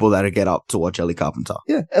lot of people that would get up to watch Ellie Carpenter.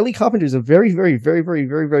 Yeah, Ellie Carpenter is a very, very, very, very,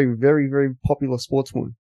 very, very, very, very popular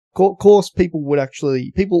sportswoman. Of course, people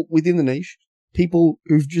within the niche, people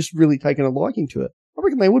who've just really taken a liking to it, I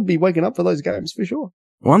reckon they would be waking up for those games for sure.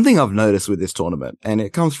 One thing I've noticed with this tournament, and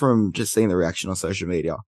it comes from just seeing the reaction on social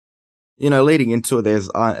media, you know, leading into it, there's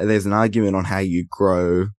an argument on how you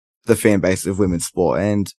grow the fan base of women's sport.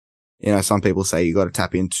 And, you know, some people say you got to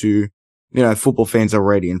tap into, you know, football fans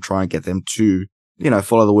already and try and get them to, you know,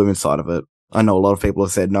 follow the women's side of it. I know a lot of people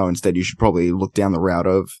have said no, instead you should probably look down the route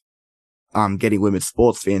of, getting women's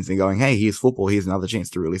sports fans and going, hey, here's football, here's another chance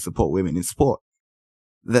to really support women in sport.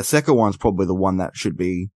 That second one's probably the one that should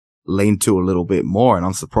be leaned to a little bit more, and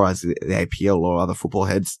I'm surprised the APL or other football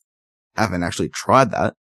heads haven't actually tried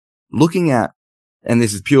that. Looking at, and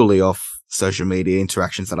this is purely off social media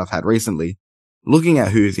interactions that I've had recently, looking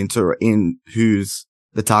at who's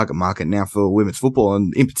the target market now for women's football,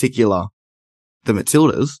 and in particular, the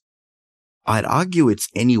Matildas, I'd argue it's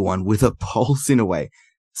anyone with a pulse in a way.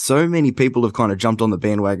 So many people have kind of jumped on the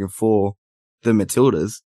bandwagon for the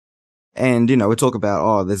Matildas. And, you know, we talk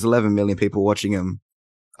about, there's 11 million people watching them.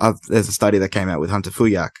 There's a study that came out with Hunter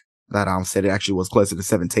Fuyak that said it actually was closer to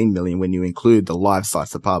 17 million when you include the live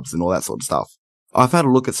sites, the pubs and all that sort of stuff. I've had a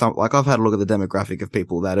look at the demographic of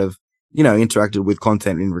people that have, you know, interacted with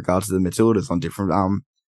content in regards to the Matildas on different,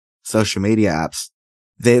 social media apps.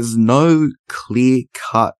 There's no clear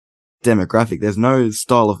cut demographic. There's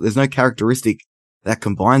no characteristic that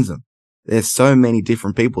combines them. There's so many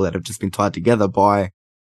different people that have just been tied together by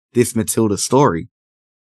this Matilda story.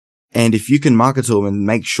 And if you can market to them and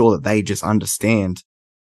make sure that they just understand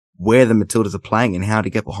where the Matildas are playing and how to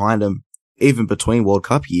get behind them, even between World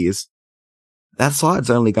Cup years, that side's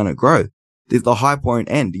only going to grow. The hype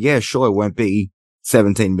won't end. Yeah, sure, it won't be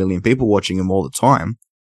 17 million people watching them all the time.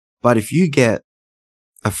 But if you get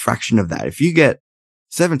a fraction of that, if you get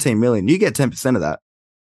 17 million, you get 10% of that.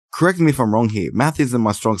 Correct me if I'm wrong here. Math isn't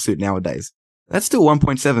my strong suit nowadays. That's still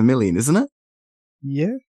 1.7 million, isn't it?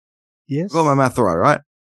 Yeah. Yes. Got my math right?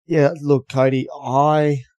 Yeah, look, Cody,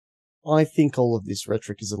 I think all of this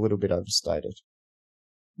rhetoric is a little bit overstated.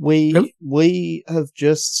 We have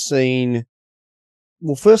just seen.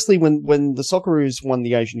 Well, firstly, when the Socceroos won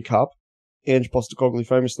the Asian Cup, Ange Postecoglou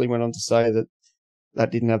famously went on to say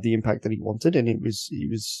that didn't have the impact that he wanted, and it was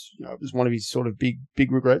one of his sort of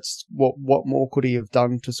big regrets. What more could he have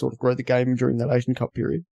done to sort of grow the game during that Asian Cup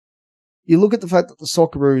period? You look at the fact that the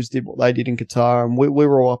Socceroos did what they did in Qatar, and we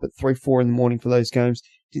were all up at 3-4 in the morning for those games.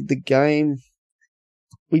 Did the game?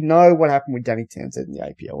 We know what happened with Danny Townsend in the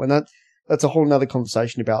APL, and that's a whole nother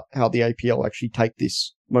conversation about how the APL actually take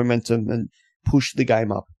this momentum and push the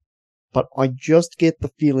game up. But I just get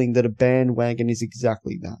the feeling that a bandwagon is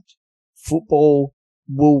exactly that. Football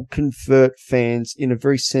will convert fans in a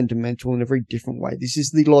very sentimental and a very different way. This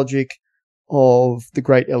is the logic of the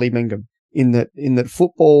great Ellie Mengum, in that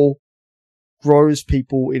football grows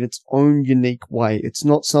people in its own unique way. It's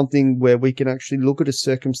not something where we can actually look at a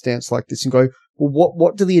circumstance like this and go, well,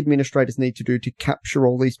 what do the administrators need to do to capture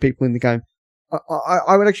all these people in the game?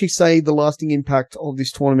 I would actually say the lasting impact of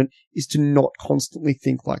this tournament is to not constantly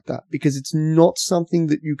think like that, because it's not something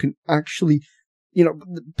that you can actually,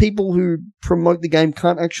 people who promote the game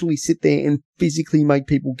can't actually sit there and physically make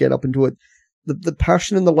people get up into it. The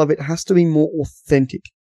passion and the love, it has to be more authentic.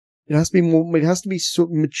 It has to be sort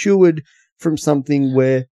of matured from something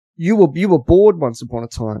where you were bored once upon a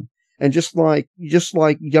time. And just like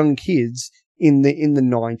young kids in the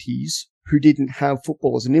 90s who didn't have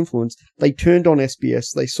football as an influence, they turned on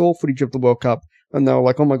SBS, they saw footage of the World Cup, and they were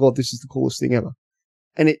like, oh my God, this is the coolest thing ever.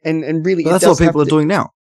 And really, but that's what people are doing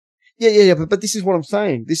now. Yeah, but this is what I'm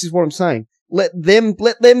saying. Let them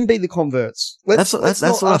be the converts. That's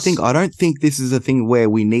what I think. I don't think this is a thing where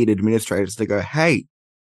we need administrators to go, hey,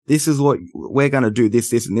 this is what we're going to do,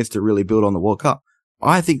 this, and this to really build on the World Cup.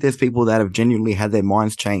 I think there's people that have genuinely had their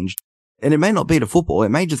minds changed. And it may not be to football. It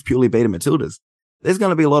may just purely be to Matildas. There's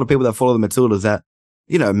going to be a lot of people that follow the Matildas that,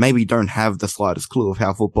 maybe don't have the slightest clue of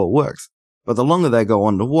how football works. But the longer they go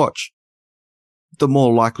on to watch, the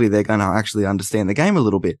more likely they're going to actually understand the game a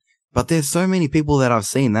little bit. But there's so many people that I've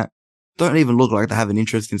seen that don't even look like they have an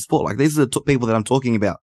interest in sport. Like, these are the people that I'm talking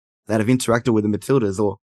about that have interacted with the Matildas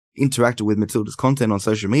or interacted with Matilda's content on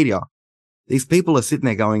social media. These people are sitting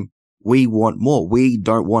there going, we want more. We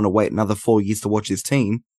don't want to wait another 4 years to watch this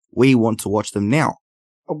team. We want to watch them now.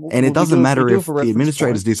 And it doesn't matter if the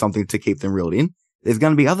administrators do something to keep them reeled in. There's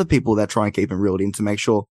going to be other people that try and keep them reeled in to make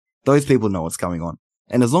sure those people know what's going on.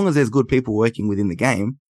 And as long as there's good people working within the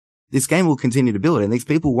game, this game will continue to build, and these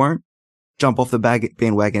people won't jump off the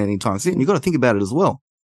bandwagon anytime soon. You've got to think about it as well.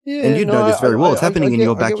 Yeah, and you know this very well. It's happening in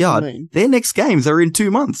your backyard. Their next games are in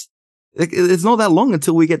 2 months. It's not that long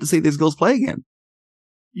until we get to see these girls play again.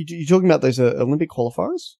 You're talking about those Olympic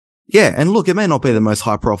qualifiers? Yeah, and look, it may not be the most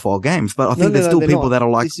high-profile games, but I think there's still people that are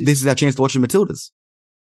like, this is our chance to watch the Matildas.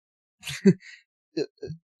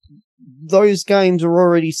 Those games are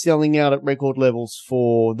already selling out at record levels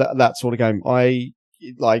for that sort of game. I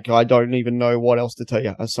don't even know what else to tell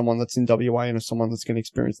you as someone that's in WA and as someone that's going to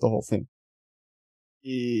experience the whole thing.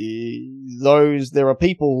 There are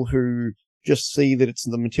people who just see that it's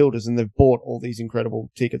the Matildas and they've bought all these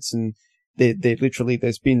incredible tickets, and they're literally,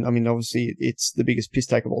 there's been, obviously it's the biggest piss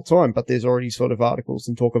take of all time, but there's already sort of articles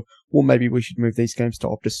and talk of, well, maybe we should move these games to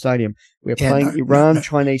Optus Stadium. We're playing Iran,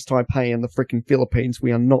 Chinese Taipei, and the freaking Philippines.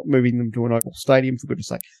 We are not moving them to an oval stadium, for goodness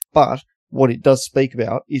sake. But what it does speak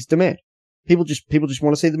about is demand. People just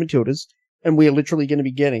want to see the Matildas, and we are literally going to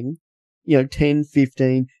be getting, 10,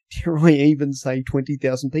 15, dare I even say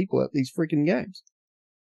 20,000 people at these freaking games.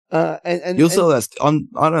 And you'll sell that.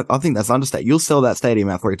 I think that's understated. You'll sell that stadium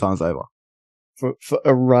out 3 times over. For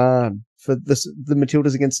Iran, for the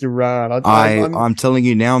Matildas against Iran. I'm telling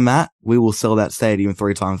you now, Matt, we will sell that stadium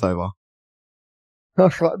 3 times over.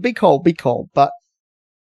 Be cold. But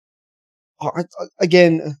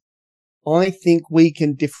again, I think we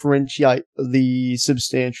can differentiate the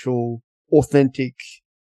substantial, authentic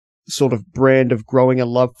sort of brand of growing a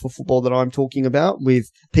love for football that I'm talking about with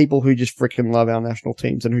people who just freaking love our national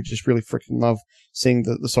teams and who just really freaking love seeing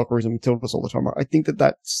the Socceroos and Matildas all the time. I think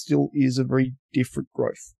that still is a very different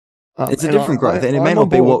growth. It's a different growth, and it may not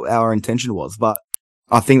be what our intention was, but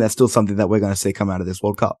I think that's still something that we're going to see come out of this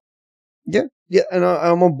World Cup. Yeah, and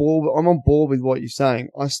I'm on board. I'm on board with what you're saying.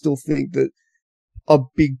 I still think that a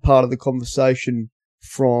big part of the conversation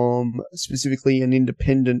from specifically an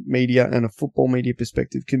independent media and a football media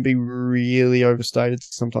perspective can be really overstated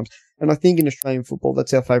sometimes. And I think in Australian football,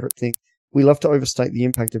 that's our favourite thing. We love to overstate the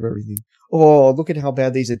impact of everything. Oh, look at how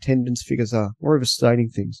bad these attendance figures are. We're overstating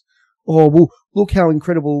things. Oh, well, look how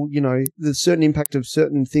incredible, the certain impact of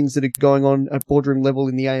certain things that are going on at boardroom level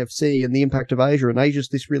in the AFC and the impact of Asia. And Asia's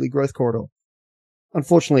this really growth corridor.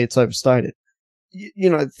 Unfortunately, it's overstated.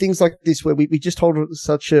 things like this where we just hold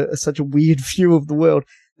such a weird view of the world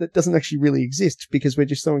that doesn't actually really exist because we're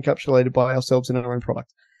just so encapsulated by ourselves and our own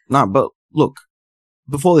product. No, but look,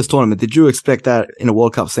 before this tournament, did you expect that in a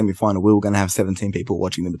World Cup semi-final we were going to have 17 people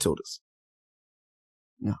watching the Matildas?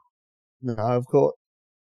 No, of course.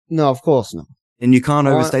 No, of course not. And you can't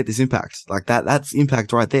overstate this impact. Like that's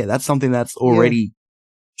impact right there. That's something that's already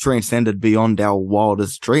transcended beyond our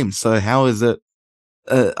wildest dreams. So how is it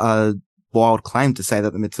a wild claim to say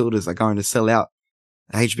that the Matildas are going to sell out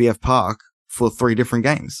HBF Park for 3 different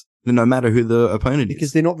games, no matter who the opponent is?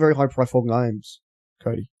 Because they're not very high-profile games,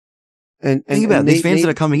 Cody. And think about it, these fans that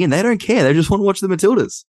are coming in, they don't care. They just want to watch the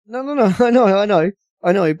Matildas. No.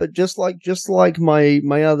 I know. But just like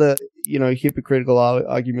my other, hypocritical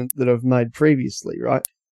argument that I've made previously, right?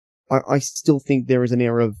 I still think there is an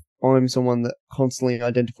air of I'm someone that constantly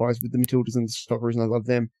identifies with the Matildas and the Socceroos and I love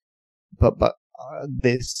them. But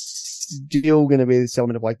there's still going to be this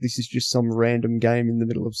element of like, this is just some random game in the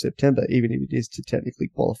middle of September, even if it is to technically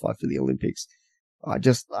qualify for the Olympics. I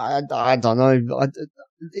don't know.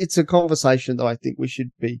 It's a conversation that I think we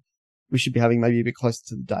should be having maybe a bit closer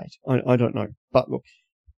to the date. I don't know. But look,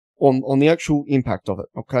 on the actual impact of it,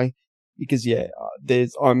 okay? Because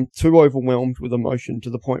I'm too overwhelmed with emotion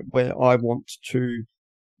to the point where I want to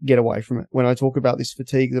get away from it. When I talk about this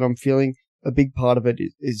fatigue that I'm feeling, a big part of it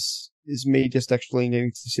is me just actually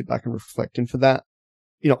needing to sit back and reflect. And for that,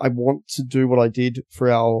 I want to do what I did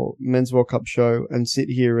for our Men's World Cup show and sit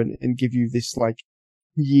here and give you this like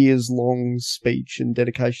years long speech and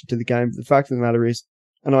dedication to the game. But the fact of the matter is,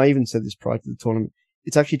 and I even said this prior to the tournament,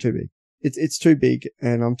 it's actually too big. It's too big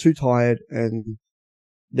and I'm too tired and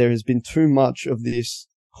there has been too much of this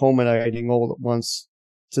culminating all at once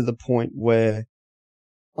to the point where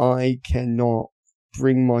I cannot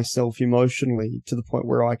bring myself emotionally to the point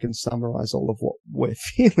where I can summarize all of what we're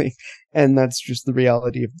feeling. And that's just the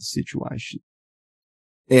reality of the situation.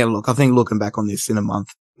 Yeah, look, I think looking back on this in a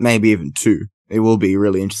month, maybe even 2, it will be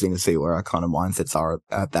really interesting to see where our kind of mindsets are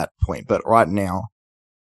at that point. But right now,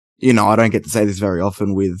 I don't get to say this very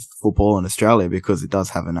often with football in Australia because it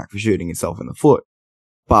does have a knack for shooting itself in the foot.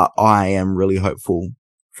 But I am really hopeful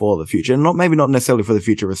for the future. And maybe not necessarily for the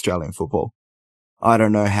future of Australian football. I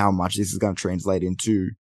don't know how much this is going to translate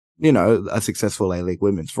into, a successful A-League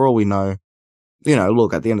women's. For all we know,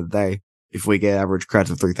 look, at the end of the day, if we get average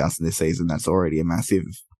crowds of 3,000 this season, that's already a massive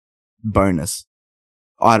bonus.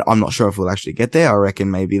 I'm not sure if we'll actually get there. I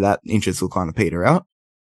reckon maybe that interest will kind of peter out.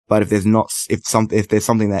 But if there's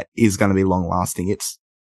something that is going to be long lasting, it's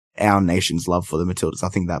our nation's love for the Matildas. I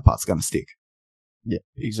think that part's going to stick. Yeah,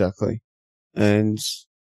 exactly. And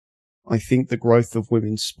I think the growth of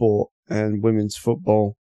women's sport and women's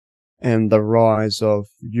football and the rise of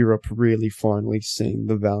Europe really finally seeing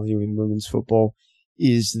the value in women's football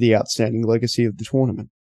is the outstanding legacy of the tournament.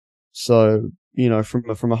 So,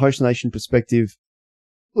 from a host nation perspective,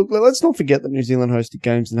 look, let's not forget that New Zealand hosted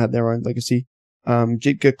games and had their own legacy.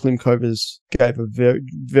 Jitka Klimkova's gave a very,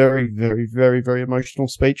 very, very, very, very emotional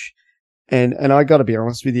speech. And I gotta be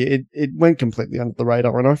honest with you, it went completely under the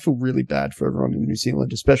radar, and I feel really bad for everyone in New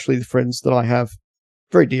Zealand, especially the friends that I have,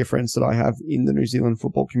 very dear friends that I have in the New Zealand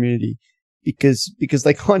football community, because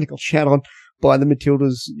they kind of got shat on by the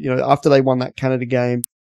Matildas, after they won that Canada game.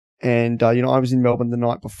 And, I was in Melbourne the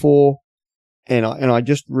night before, and I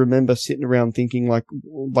just remember sitting around thinking like,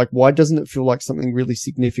 why doesn't it feel like something really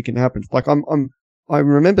significant happened? Like I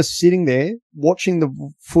remember sitting there watching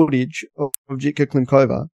the footage of Jitka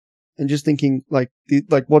Klimkova, and just thinking, like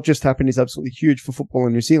what just happened is absolutely huge for football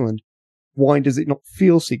in New Zealand. Why does it not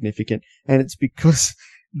feel significant? And it's because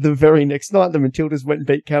the very next night the Matildas went and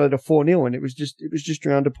beat Canada 4-0, and it was just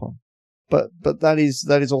drowned upon. But that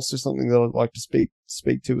is also something that I'd like to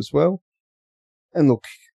speak to as well. And look,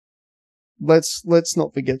 let's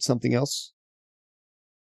not forget something else.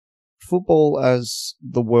 Football as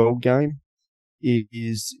the world game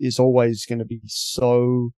is always going to be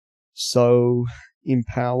so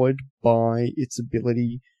empowered by its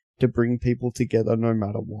ability to bring people together no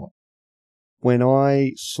matter what. When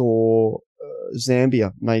I saw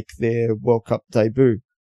Zambia make their World Cup debut,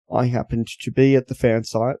 I happened to be at the fan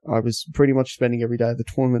site. I was pretty much spending every day of the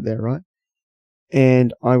tournament there, right?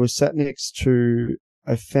 And I was sat next to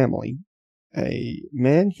a family, a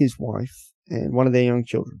man, his wife, and one of their young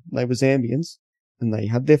children. They were Zambians, and they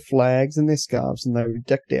had their flags and their scarves, and they were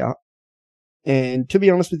decked out. And to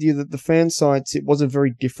be honest with you, the fan sites, it was a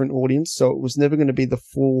very different audience, so it was never going to be the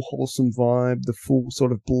full wholesome vibe, the full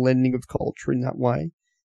sort of blending of culture in that way.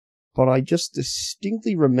 But I just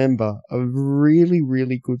distinctly remember a really,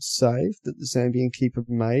 really good save that the Zambian keeper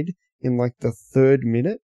made in like the 3rd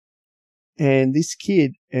minute. And this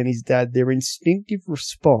kid and his dad, their instinctive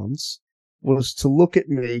response was to look at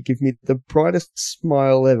me, give me the brightest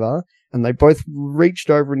smile ever, and they both reached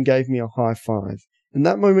over and gave me a high five. And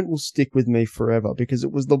that moment will stick with me forever because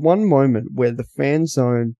it was the one moment where the fan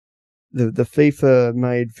zone, the FIFA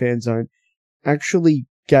made fan zone, actually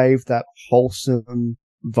gave that wholesome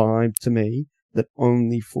vibe to me that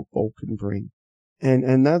only football can bring.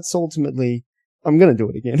 And that's ultimately, I'm going to do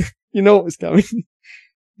it again. You know what was coming.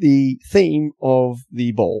 The theme of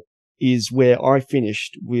the bowl is where I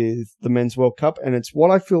finished with the Men's World Cup, and it's what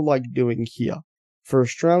I feel like doing here. For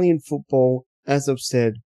Australian football, as I've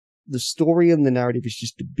said, the story and the narrative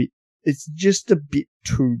is it's just a bit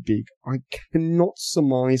too big. I cannot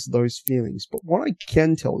surmise those feelings, but what I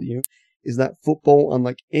can tell you is that football,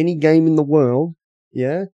 unlike any game in the world,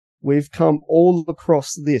 we've come all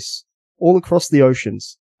across the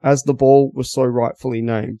oceans, as the ball was so rightfully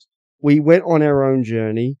named. We went on our own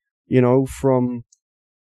journey, from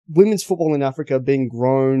women's football in Africa being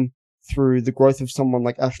grown through the growth of someone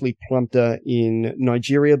like Ashley Plumpter in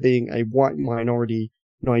Nigeria, being a white minority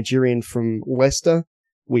Nigerian from Leicester.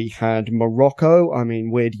 We had Morocco. I mean,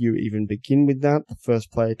 where do you even begin with that? The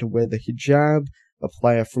first player to wear the hijab, a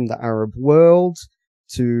player from the Arab world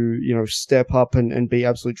to, step up and be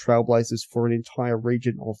absolute trailblazers for an entire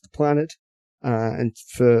region of the planet. And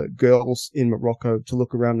for girls in Morocco to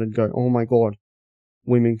look around and go, oh my God,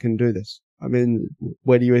 women can do this. I mean,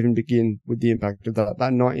 where do you even begin with the impact of that?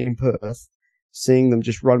 That night in Perth, seeing them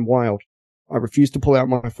just run wild. I refused to pull out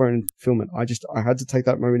my phone and film it. I had to take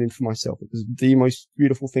that moment in for myself. It was the most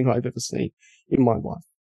beautiful thing I've ever seen in my life.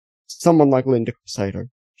 Someone like Linda Casado,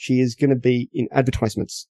 she is going to be in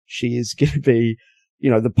advertisements. She is going to be,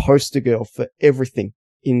 the poster girl for everything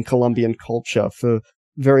in Colombian culture for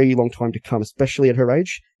very long time to come, especially at her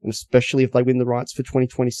age, and especially if they win the rights for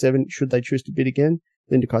 2027, should they choose to bid again.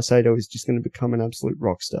 Linda Caicedo is just going to become an absolute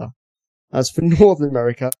rock star. As for North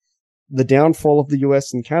America, the downfall of the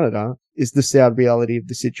US and Canada is the sad reality of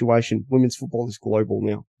the situation. Women's football is global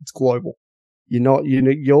now. It's global. You're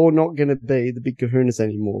not going to be the big kahunas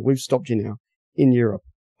anymore. We've stopped you now in Europe.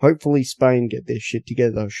 Hopefully Spain get their shit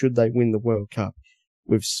together should they win the World Cup.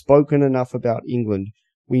 We've spoken enough about England.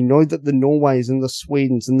 We know that the Norways and the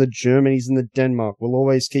Swedens and the Germanys and the Denmark will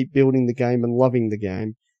always keep building the game and loving the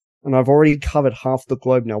game. And I've already covered half the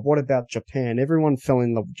globe now. What about Japan? Everyone fell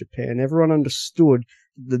in love with Japan. Everyone understood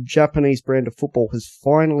the Japanese brand of football has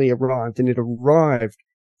finally arrived, and it arrived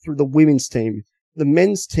through the women's team. The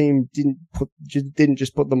men's team didn't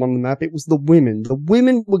just put them on the map. It was the women. The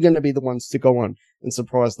women were going to be the ones to go on and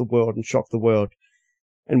surprise the world and shock the world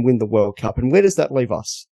and win the World Cup. And where does that leave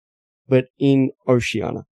us? But in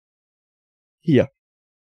Oceania. Here.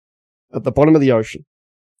 At the bottom of the ocean.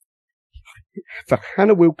 For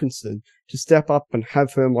Hannah Wilkinson to step up and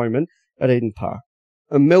have her moment at Eden Park.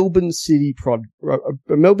 A Melbourne City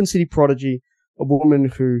prodigy, a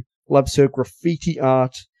woman who loves her graffiti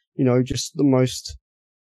art, just the most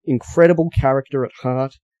incredible character at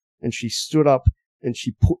heart, and she stood up and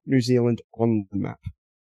she put New Zealand on the map.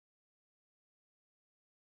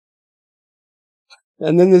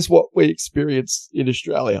 And then there's what we experienced in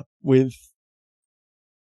Australia with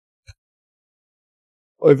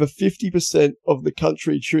over 50% of the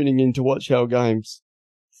country tuning in to watch our games.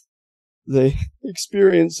 The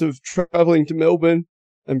experience of travelling to Melbourne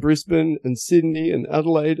and Brisbane and Sydney and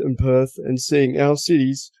Adelaide and Perth and seeing our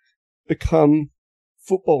cities become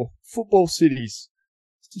football cities.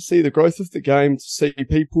 To see the growth of the game, to see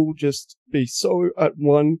people just be so at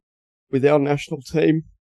one with our national team.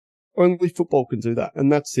 Only football can do that, and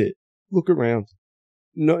that's it. Look around.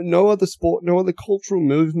 No other sport, no other cultural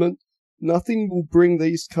movement, nothing will bring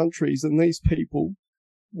these countries and these people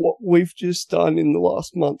what we've just done in the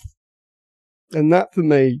last month. And that for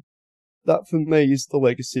me is the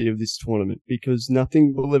legacy of this tournament, because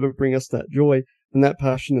nothing will ever bring us that joy and that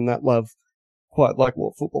passion and that love quite like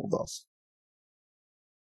what football does.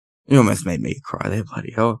 You almost made me cry there,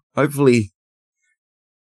 bloody hell. Hopefully,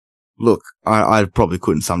 look, I probably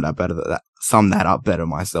couldn't sum that up better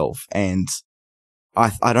myself, and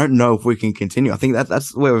I don't know if we can continue. I think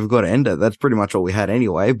that's where we've got to end it. That's pretty much all we had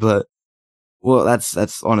anyway, but well,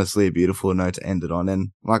 that's honestly a beautiful note to end it on.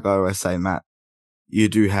 And like I always say, Matt, you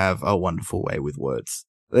do have a wonderful way with words.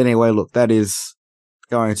 But anyway, look, that is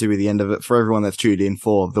going to be the end of it for everyone that's tuned in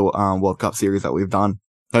for the World Cup series that we've done.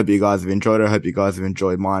 Hope you guys have enjoyed it. Hope you guys have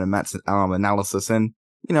enjoyed mine and Matt's analysis and,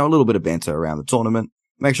 a little bit of banter around the tournament.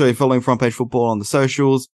 Make sure you're following Front Page Football on the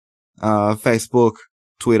socials, Facebook,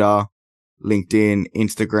 Twitter, LinkedIn,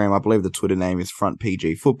 Instagram. I believe the Twitter name is Front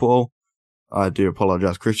PG Football. I do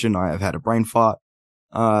apologize, Christian. I have had a brain fart.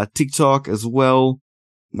 TikTok as well.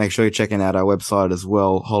 Make sure you're checking out our website as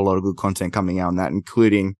well. A whole lot of good content coming out on that,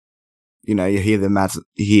 including, you hear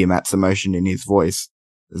Matt's emotion in his voice.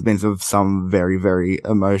 There's been some very, very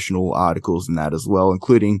emotional articles in that as well,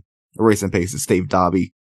 including a recent piece of Steve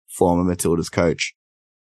Darby, former Matilda's coach.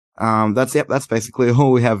 That's basically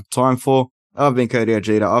all we have time for. I've been Cody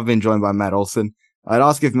Ojeda. I've been joined by Matt Olson. I'd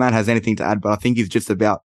ask if Matt has anything to add, but I think he's just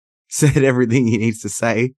about said everything he needs to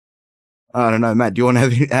say. I don't know, Matt, do you want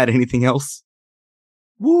to add anything else?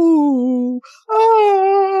 Woo!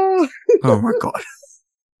 Ah! Oh my God.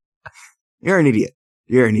 You're an idiot.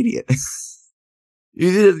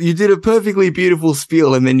 You did a perfectly beautiful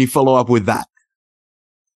spiel and then you follow up with that.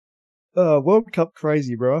 World Cup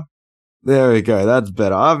crazy, bro. There we go. That's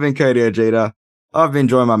better. I've been Cody Ojeda. I've been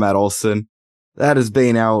joined by Matt Olson. That has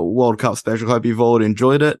been our World Cup special. Hope you've all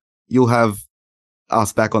enjoyed it. You'll have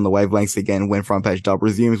us back on the wavelengths again when Front Page Dub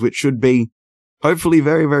resumes, which should be hopefully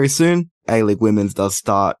very, very soon. A-League Women's does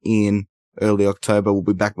start in early October. We'll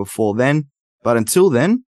be back before then. But until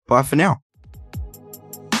then, bye for now.